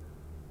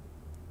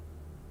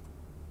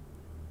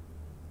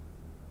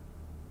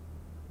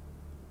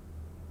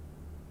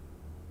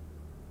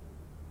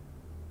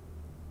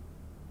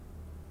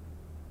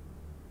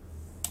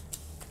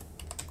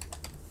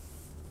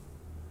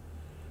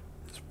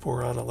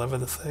 Boron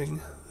 11 a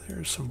thing.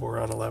 There's some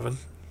boron 11.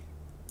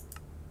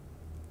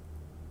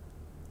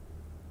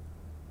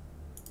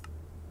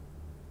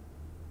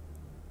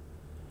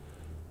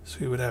 So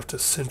we would have to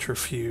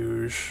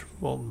centrifuge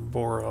molten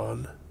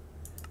boron,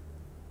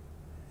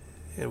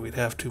 and we'd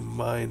have to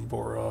mine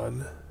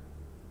boron.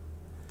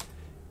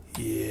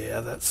 Yeah,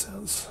 that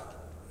sounds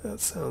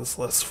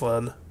less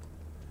fun.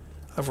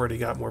 I've already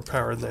got more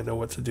power than I know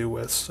what to do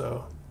with,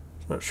 so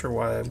I'm not sure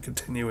why I'm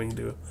continuing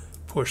to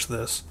push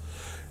this.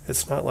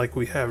 It's not like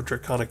we have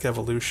draconic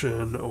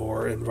evolution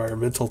or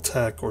environmental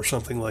tech or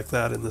something like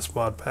that in this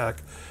mod pack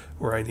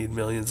where I need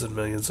millions and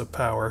millions of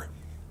power.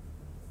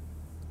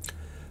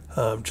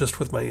 Just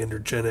with my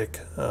energetic,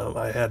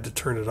 I had to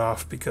turn it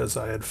off because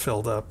I had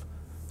filled up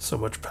so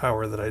much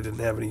power that I didn't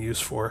have any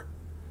use for.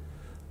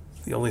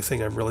 The only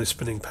thing I'm really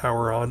spending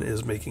power on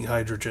is making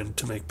hydrogen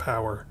to make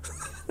power.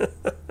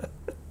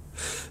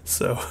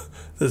 So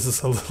this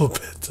is a little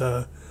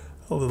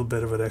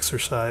bit of an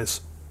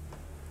exercise.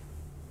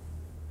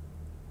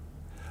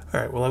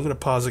 Alright, well I'm going to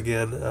pause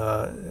again.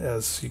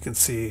 As you can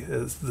see,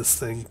 as this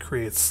thing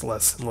creates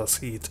less and less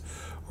heat,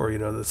 or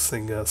this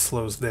thing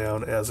slows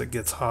down as it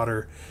gets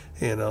hotter,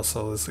 and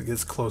also as it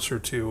gets closer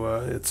to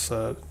its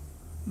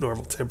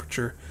normal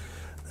temperature.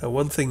 Now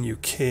one thing you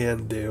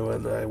can do,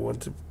 and I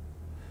want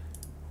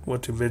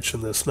to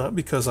mention this, not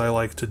because I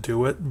like to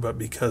do it, but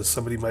because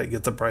somebody might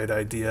get the bright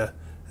idea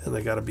and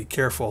they got to be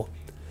careful.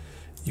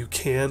 You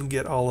can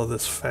get all of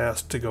this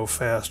fast to go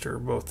faster,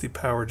 both the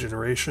power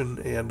generation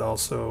and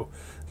also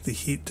the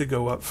heat to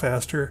go up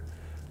faster,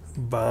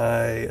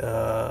 by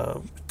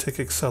tick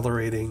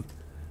accelerating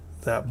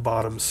that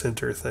bottom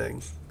center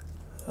thing.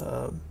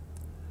 And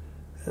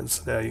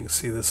so now you can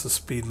see this is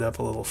speeding up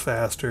a little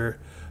faster,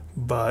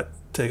 but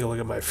take a look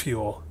at my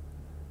fuel.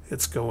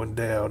 It's going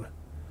down.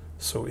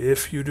 So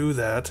if you do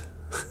that,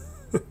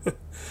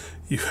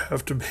 you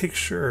have to make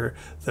sure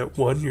that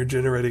 1, you're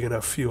generating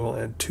enough fuel,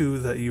 and 2,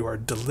 that you are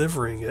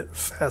delivering it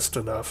fast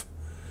enough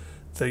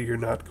that you're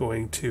not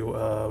going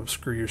to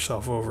screw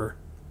yourself over.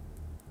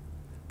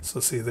 So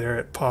see there,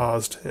 it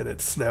paused and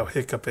it's now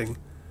hiccuping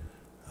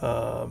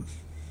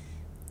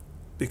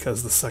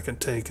because the second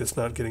tank is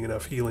not getting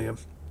enough helium.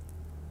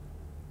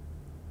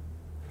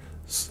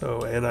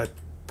 So, and I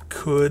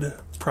could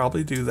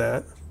probably do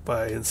that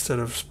by, instead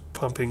of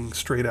pumping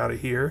straight out of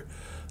here,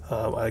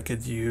 I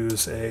could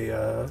use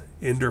a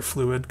ender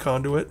fluid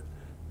conduit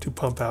to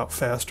pump out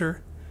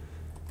faster.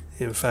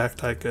 In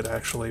fact, I could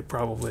actually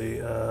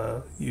probably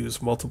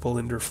use multiple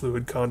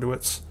interfluid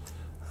conduits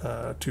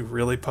to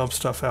really pump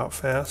stuff out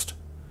fast.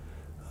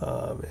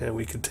 And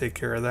we could take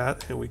care of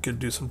that, and we could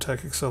do some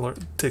tick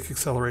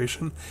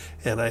acceleration,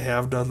 and I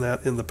have done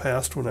that in the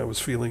past when I was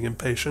feeling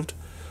impatient.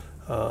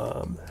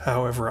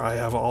 However, I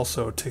have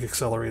also tick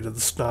accelerated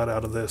the snot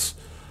out of this,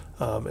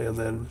 and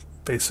then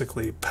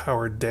basically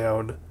powered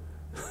down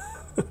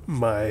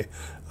my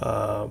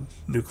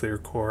nuclear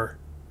core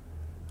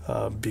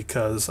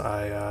because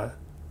I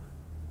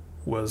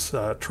was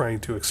trying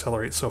to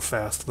accelerate so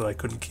fast that I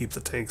couldn't keep the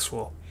tanks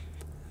full.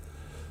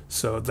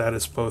 So that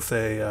is both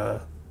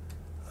a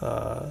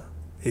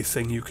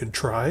thing you can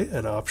try,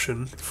 an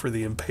option for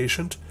the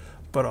impatient,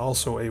 but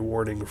also a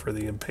warning for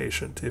the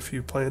impatient. If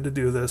you plan to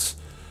do this,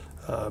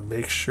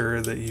 make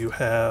sure that you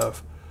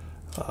have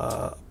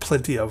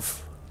plenty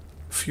of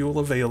fuel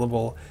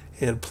available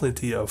and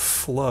plenty of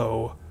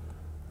flow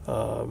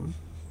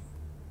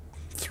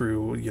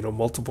through,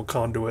 multiple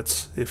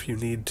conduits if you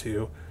need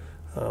to,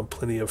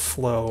 plenty of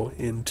flow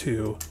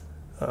into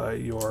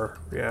your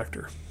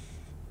reactor.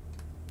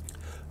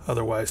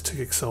 Otherwise, tick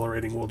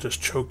accelerating will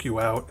just choke you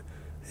out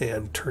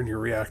and turn your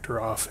reactor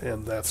off,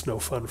 and that's no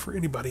fun for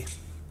anybody.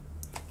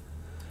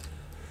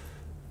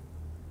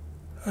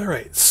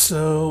 Alright,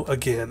 so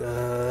again,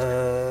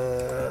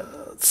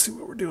 let's see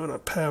what we're doing on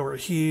power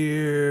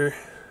here.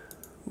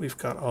 We've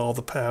got all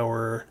the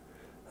power.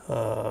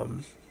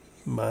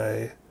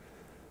 My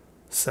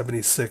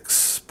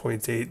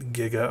 76.8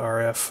 giga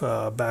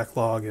RF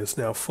backlog is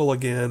now full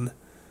again,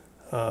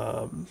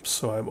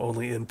 so I'm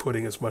only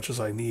inputting as much as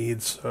I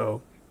need.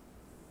 So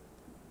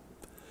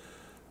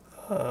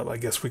I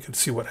guess we could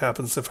see what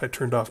happens if I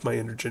turned off my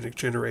energetic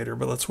generator,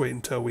 but let's wait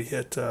until we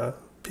hit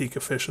peak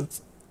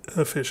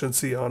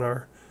efficiency on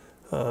our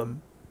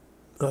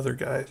other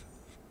guy.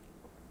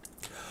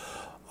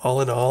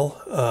 All in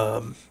all,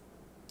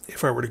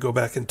 if I were to go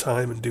back in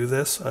time and do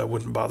this, I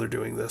wouldn't bother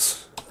doing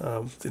this.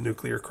 The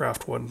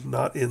Nuclearcraft one,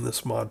 not in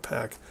this mod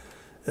pack,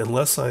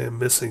 unless I am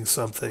missing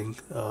something,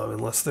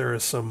 unless there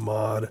is some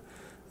mod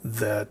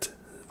that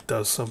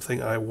does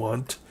something I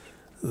want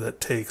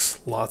that takes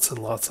lots and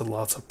lots and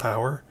lots of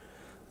power.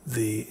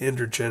 The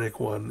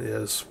Energenic one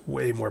is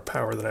way more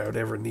power than I would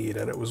ever need,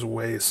 and it was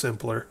way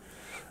simpler.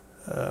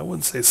 I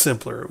wouldn't say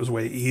simpler, it was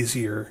way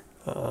easier,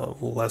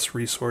 less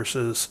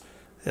resources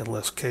and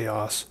less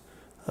chaos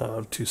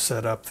to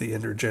set up the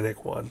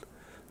Energenic one.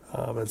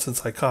 And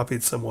since I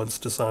copied someone's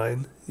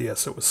design,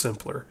 yes, it was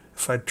simpler.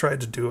 If I'd tried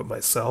to do it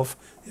myself,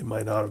 it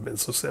might not have been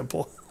so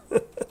simple.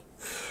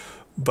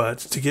 But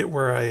to get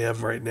where I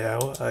am right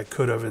now, I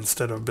could have,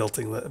 instead of build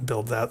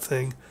that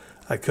thing,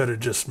 I could have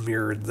just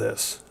mirrored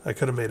this. I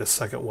could have made a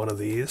second one of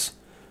these.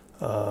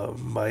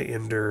 My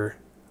Ender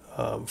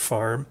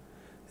farm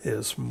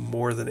is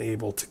more than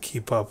able to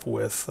keep up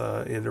with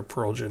Ender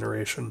Pearl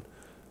generation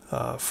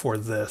for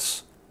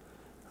this.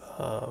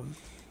 I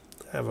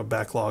have a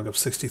backlog of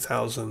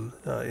 60,000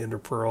 Ender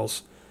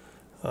Pearls.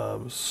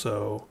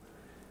 So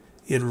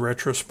in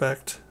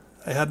retrospect,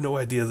 I had no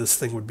idea this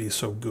thing would be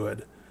so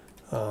good.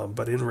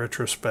 But in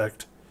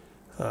retrospect,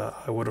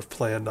 I would have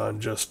planned on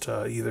just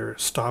either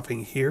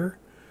stopping here,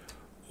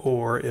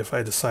 or if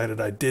I decided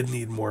I did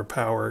need more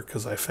power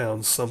because I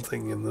found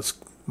something in this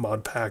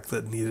mod pack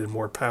that needed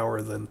more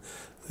power than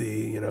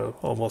the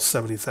almost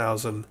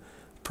 70,000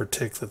 per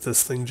tick that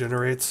this thing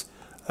generates,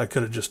 I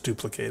could have just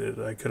duplicated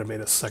it. I could have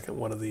made a second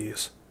one of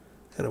these,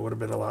 and it would have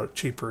been a lot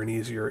cheaper and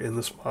easier in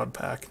this mod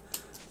pack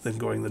than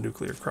going the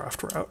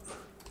Nuclearcraft route.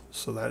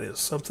 So that is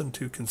something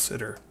to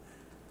consider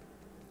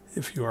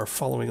if you are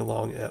following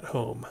along at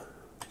home.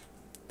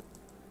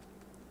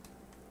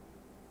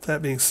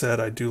 That being said,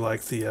 I do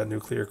like the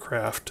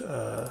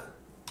Nuclearcraft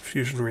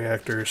fusion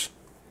reactors,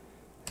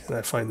 and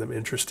I find them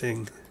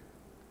interesting,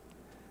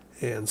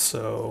 and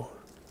so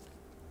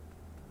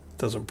it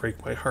doesn't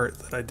break my heart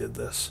that I did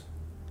this.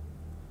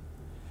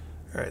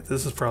 Alright,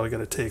 this is probably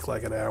going to take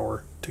like an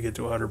hour to get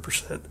to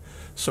 100%,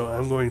 so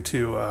I'm going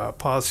to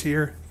pause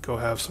here, go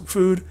have some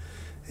food,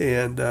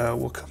 and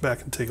we'll come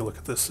back and take a look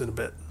at this in a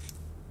bit.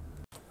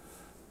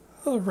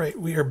 Alright,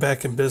 we are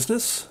back in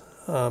business.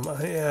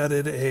 I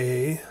added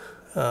a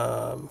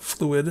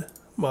fluid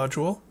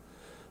module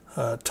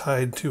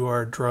tied to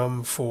our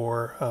drum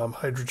for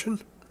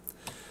hydrogen,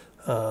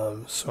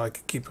 so I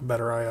could keep a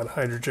better eye on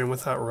hydrogen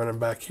without running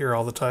back here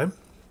all the time.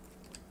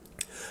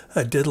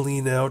 I did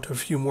lean out a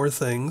few more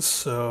things,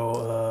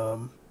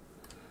 so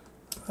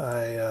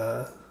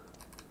I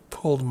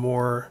pulled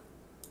more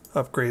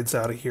upgrades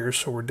out of here,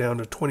 so we're down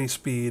to 20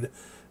 speed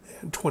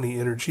and 20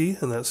 energy,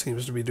 and that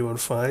seems to be doing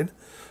fine.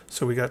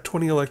 So we got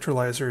 20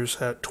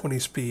 electrolyzers at 20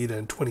 speed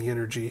and 20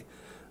 energy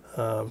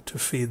to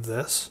feed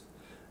this.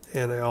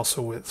 And I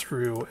also went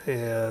through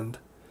and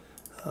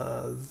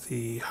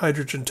the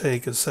hydrogen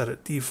tank is set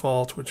at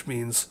default, which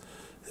means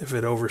if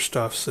it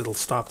overstuffs, it'll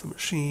stop the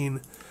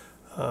machine.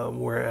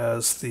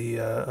 Whereas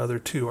the other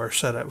two are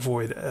set at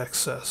void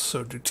excess,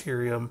 so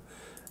deuterium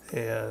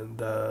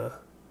and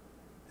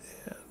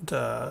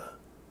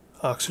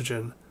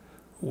oxygen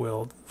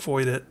will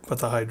void it, but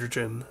the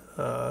hydrogen,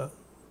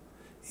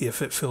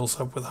 if it fills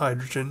up with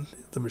hydrogen,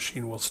 the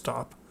machine will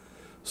stop.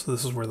 So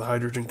this is where the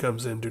hydrogen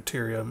comes in,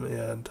 deuterium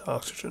and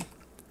oxygen.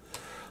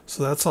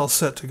 So that's all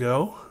set to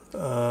go.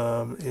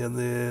 And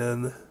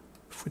then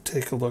if we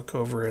take a look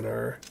over in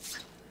our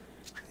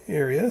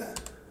area.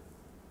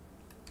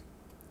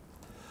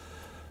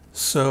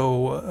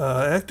 So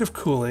active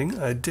cooling,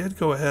 I did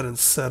go ahead and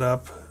set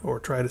up, or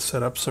try to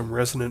set up, some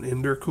resonant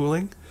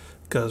intercooling,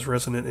 because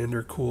resonant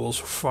intercools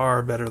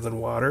far better than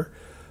water.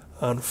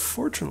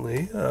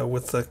 Unfortunately,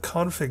 with the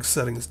config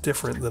settings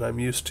different than I'm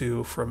used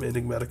to from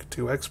Enigmatica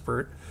 2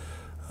 Expert,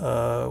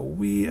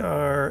 we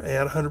are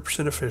at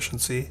 100%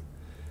 efficiency,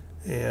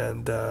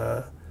 and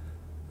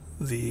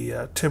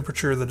the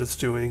temperature that it's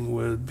doing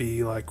would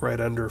be like right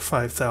under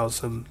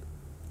 5,000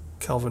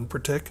 Kelvin per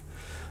tick.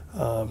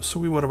 So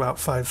we want about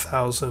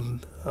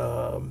 5,000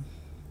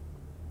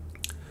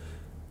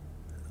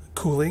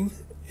 cooling,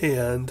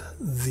 and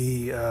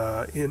the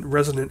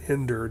resonant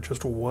ender,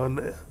 just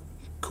one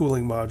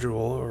cooling module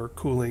or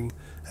cooling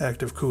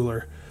active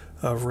cooler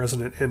of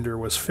resonant ender,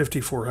 was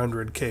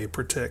 5,400 K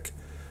per tick.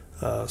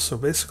 So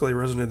basically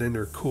resonant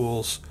ender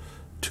cools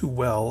too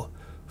well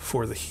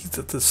for the heat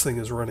that this thing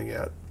is running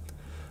at,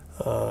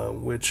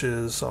 which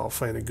is all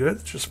fine and good.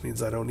 It just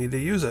means I don't need to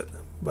use it.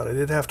 But I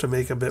did have to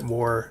make a bit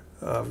more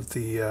of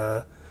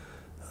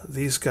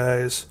these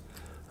guys.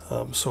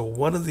 So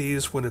one of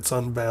these, when it's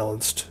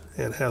unbalanced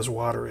and has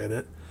water in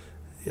it,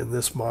 in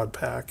this mod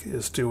pack,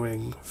 is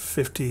doing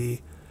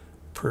 50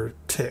 per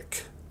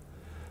tick.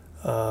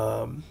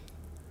 Now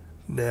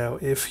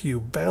if you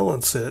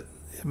balance it,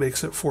 it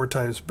makes it 4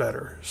 times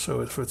better.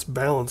 So if it's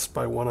balanced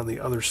by one on the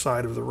other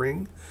side of the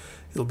ring,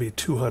 it'll be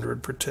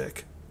 200 per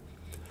tick.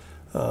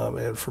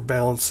 And for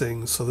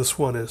balancing, so this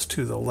one is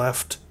to the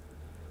left,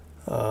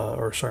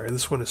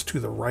 this one is to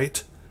the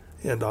right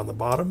and on the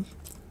bottom.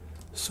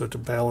 So to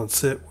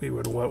balance it, we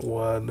would want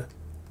one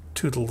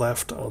to the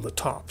left on the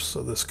top,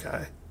 so this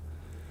guy.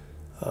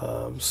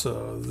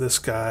 So this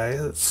guy,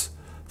 that's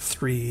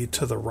 3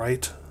 to the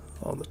right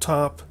on the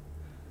top,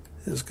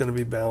 is going to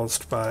be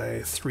balanced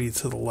by 3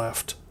 to the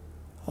left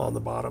on the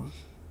bottom.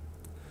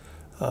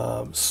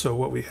 So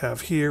what we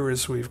have here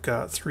is we've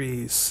got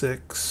 3,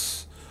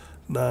 6,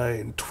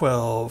 9,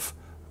 12,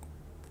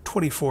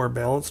 24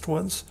 balanced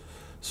ones.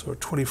 So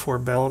 24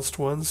 balanced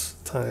ones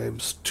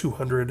times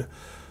 200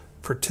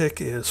 per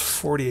tick is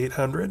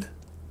 4,800.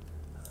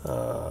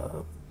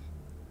 So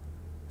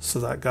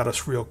that got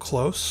us real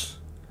close.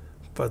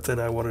 But then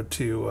I wanted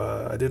to,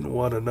 I didn't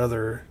want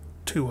another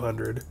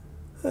 200.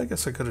 I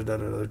guess I could have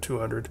done another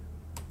 200.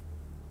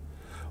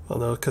 Well,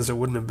 no, because it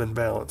wouldn't have been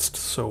balanced.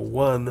 So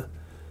one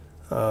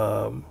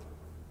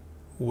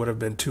would have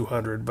been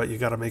 200, but you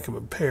got to make them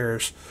in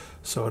pairs.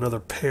 So another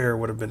pair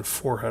would have been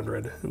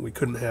 400, and we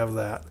couldn't have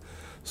that.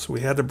 So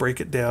we had to break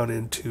it down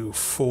into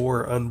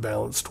 4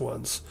 unbalanced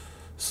ones.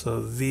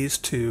 So these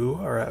two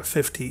are at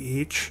 50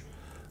 each,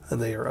 and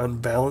they are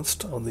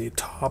unbalanced on the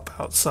top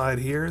outside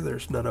here.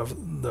 There's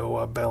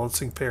no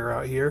balancing pair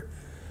out here.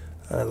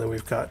 And then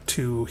we've got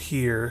 2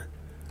 here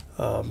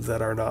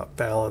that are not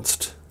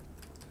balanced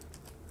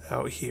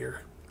out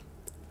here.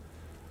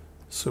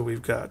 So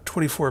we've got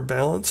 24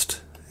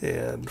 balanced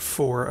and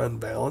 4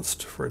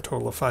 unbalanced for a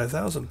total of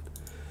 5,000.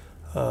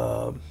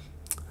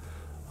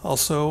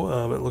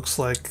 Also, it looks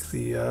like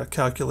the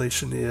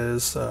calculation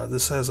is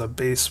this has a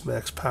base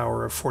max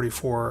power of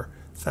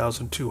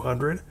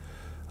 44,200.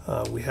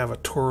 We have a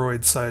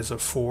toroid size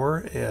of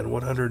 4, and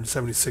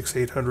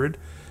 176,800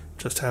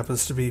 just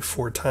happens to be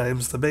 4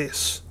 times the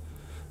base.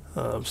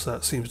 So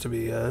that seems to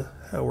be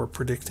how we're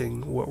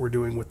predicting what we're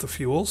doing with the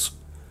fuels.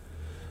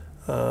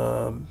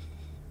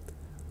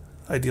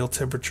 Ideal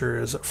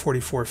temperature is at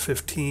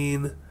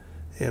 4415,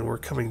 and we're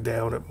coming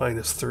down at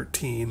minus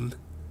 13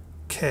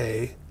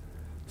 K.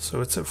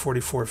 So it's at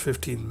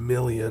 4415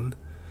 million,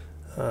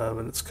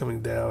 and it's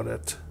coming down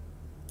at,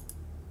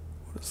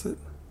 what is it?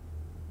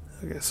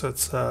 Okay, so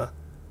it's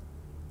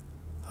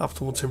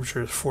optimal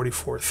temperature is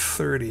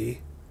 4430.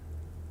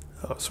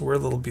 Oh, so we're a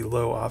little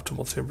below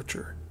optimal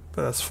temperature,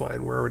 but that's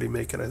fine. We're already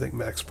making, I think,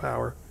 max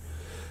power.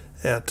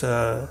 At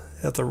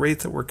the rate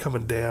that we're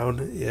coming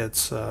down,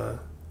 it's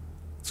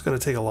going to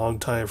take a long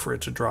time for it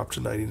to drop to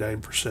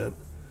 99%,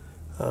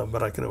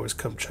 but I can always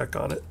come check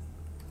on it.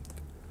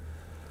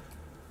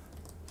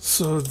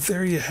 So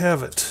there you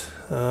have it.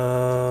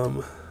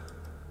 The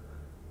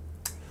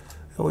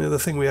only other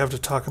thing we have to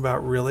talk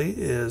about really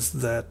is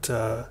that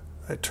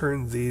I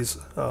turned these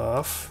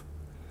off,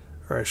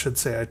 or I should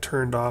say I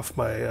turned off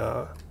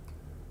my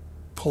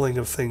pulling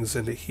of things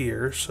into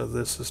here, so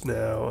this is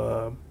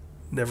now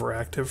never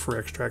active for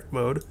extract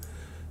mode,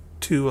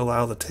 to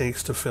allow the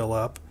tanks to fill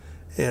up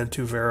and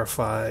to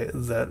verify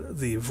that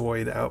the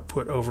void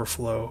output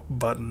overflow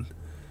button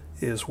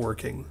is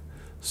working.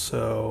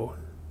 So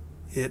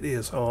it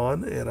is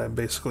on, and I'm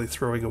basically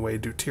throwing away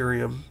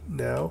deuterium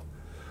now.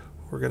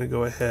 We're going to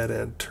go ahead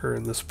and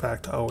turn this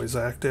back to always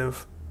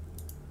active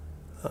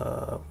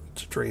to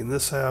drain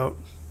this out.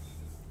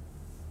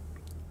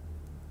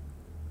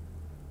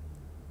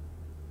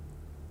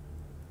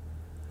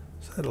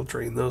 That'll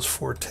drain those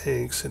 4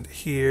 tanks into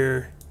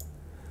here.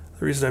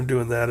 The reason I'm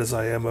doing that is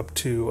I am up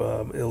to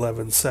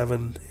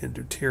 11.7 in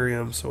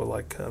deuterium, so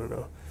like, I don't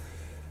know,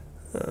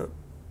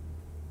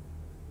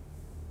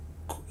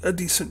 a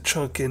decent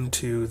chunk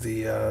into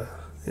the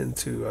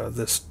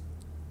this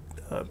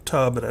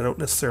tub, and I don't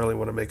necessarily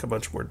want to make a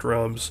bunch more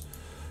drums,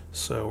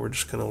 so we're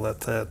just going to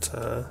let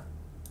that,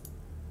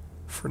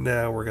 for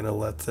now, we're going to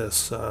let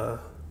this,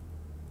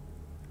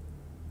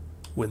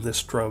 when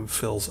this drum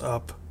fills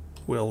up,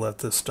 we'll let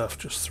this stuff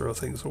just throw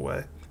things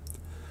away.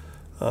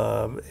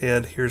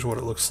 And here's what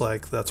it looks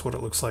like. That's what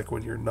it looks like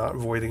when you're not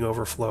voiding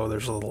overflow.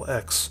 There's a little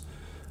X,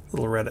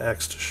 little red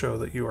X to show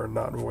that you are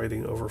not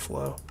voiding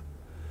overflow.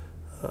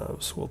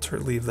 So we'll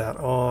leave that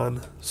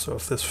on. So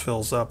if this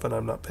fills up and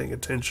I'm not paying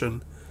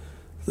attention,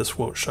 this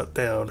won't shut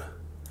down.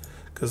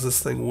 Because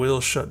this thing will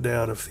shut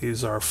down if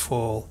these are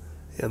full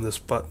and this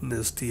button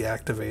is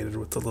deactivated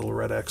with the little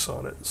red X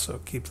on it. So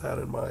keep that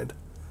in mind.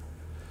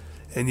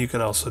 And you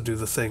can also do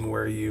the thing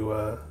where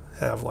you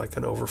have like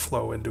an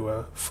overflow into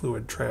a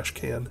fluid trash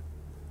can.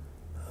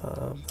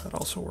 That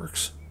also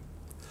works.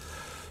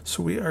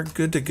 So we are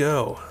good to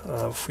go.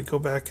 If we go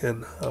back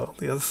and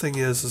the other thing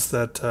is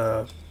that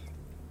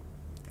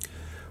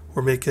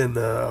we're making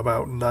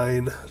about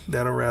 9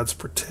 nanораds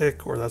per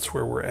tick, or that's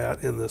where we're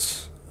at in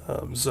this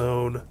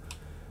zone.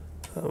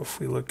 If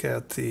we look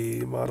at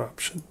the mod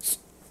options,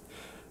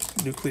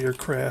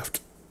 Nuclearcraft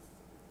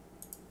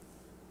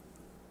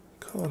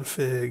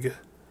config,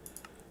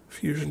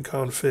 fusion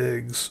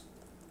configs,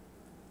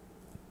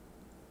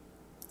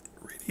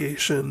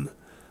 radiation,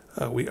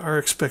 we are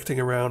expecting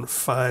around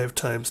 5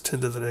 times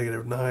 10 to the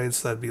negative 9,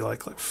 so that'd be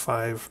like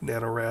 5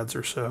 nanorads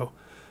or so.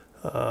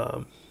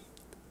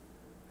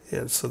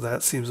 And so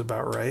that seems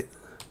about right.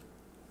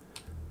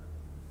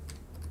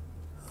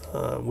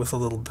 With a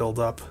little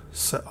build-up,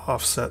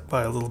 offset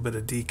by a little bit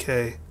of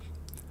decay.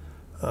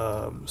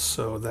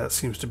 So that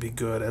seems to be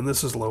good. And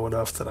this is low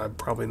enough that I'm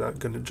probably not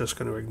just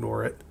going to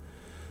ignore it.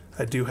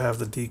 I do have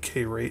the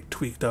decay rate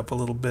tweaked up a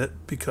little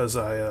bit because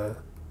I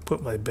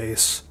put my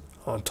base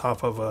on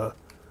top of a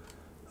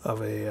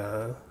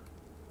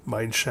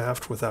mine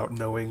shaft without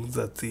knowing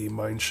that the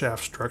mine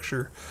shaft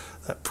structure,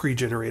 that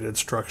pre-generated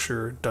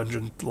structure,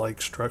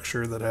 dungeon-like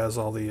structure that has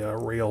all the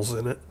rails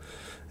in it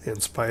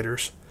and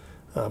spiders,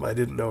 I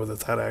didn't know that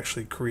that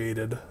actually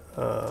created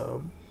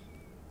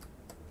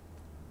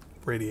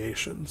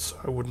radiation, so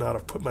I would not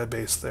have put my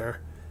base there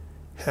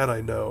had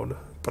I known,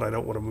 but I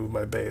don't want to move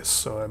my base,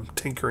 so I'm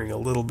tinkering a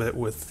little bit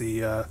with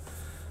the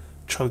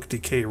chunk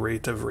decay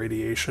rate of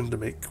radiation to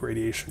make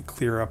radiation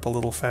clear up a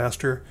little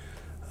faster,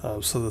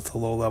 so that the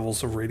low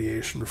levels of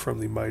radiation from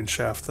the mine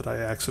shaft that I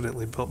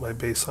accidentally built my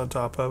base on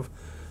top of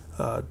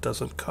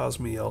doesn't cause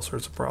me all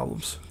sorts of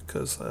problems,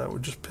 because that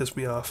would just piss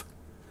me off.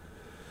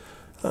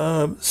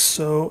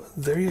 So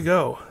there you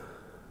go.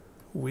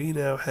 We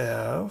now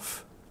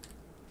have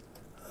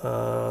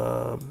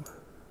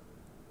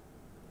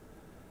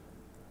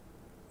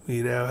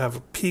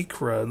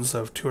peak runs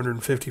of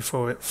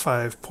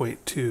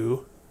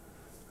 255.2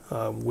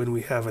 when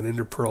we have an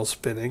interpearl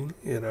spinning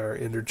in our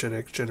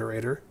endergenic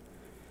generator.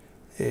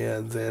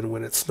 And then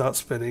when it's not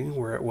spinning,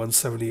 we're at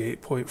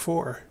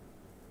 178.4.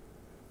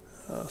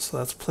 So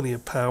that's plenty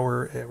of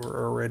power, and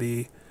we're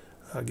already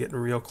getting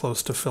real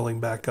close to filling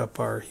back up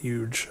our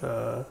huge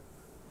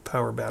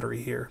power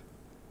battery here.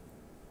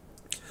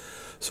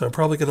 So I'm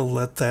probably going to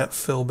let that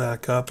fill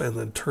back up and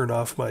then turn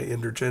off my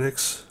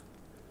endergenics,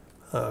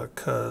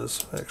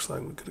 because actually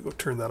I'm going to go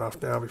turn that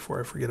off now before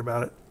I forget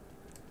about it.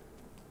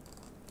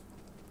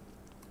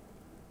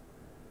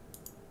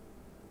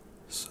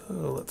 So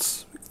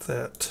let's make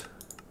that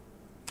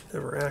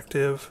ever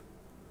active,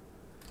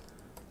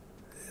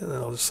 and then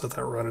I'll just let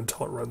that run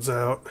until it runs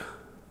out,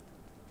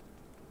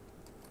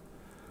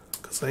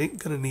 because I ain't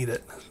going to need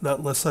it, not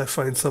unless I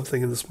find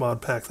something in this mod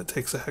pack that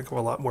takes a heck of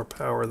a lot more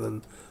power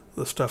than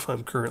the stuff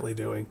I'm currently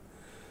doing.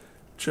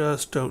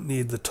 Just don't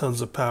need the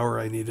tons of power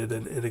I needed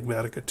in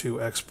Enigmatica 2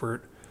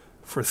 Expert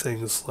for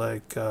things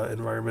like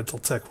environmental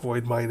tech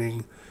void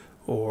mining,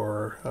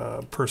 or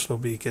personal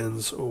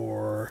beacons,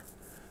 or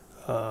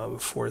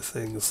for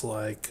things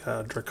like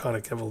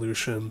draconic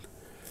evolution.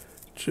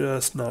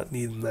 Just not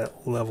needing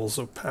that levels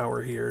of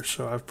power here.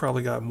 So I've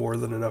probably got more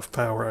than enough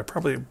power. I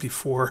probably,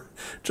 before,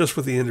 just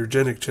with the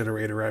endergenic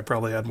generator, I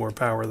probably had more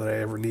power than I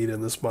ever need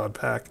in this mod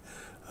pack.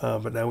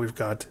 But now we've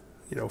got,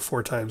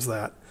 4 times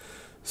that.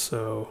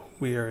 So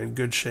we are in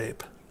good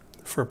shape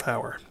for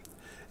power.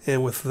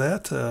 And with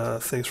that,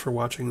 thanks for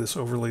watching this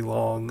overly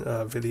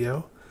long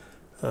video.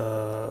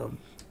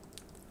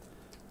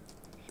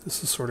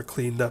 This is sort of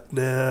cleaned up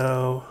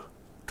now.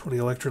 20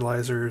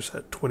 electrolyzers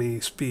at 20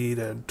 speed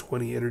and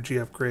 20 energy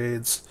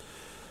upgrades.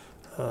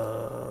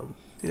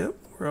 Yep,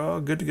 we're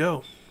all good to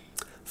go.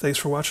 Thanks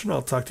for watching.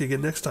 I'll talk to you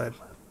again next time.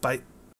 Bye.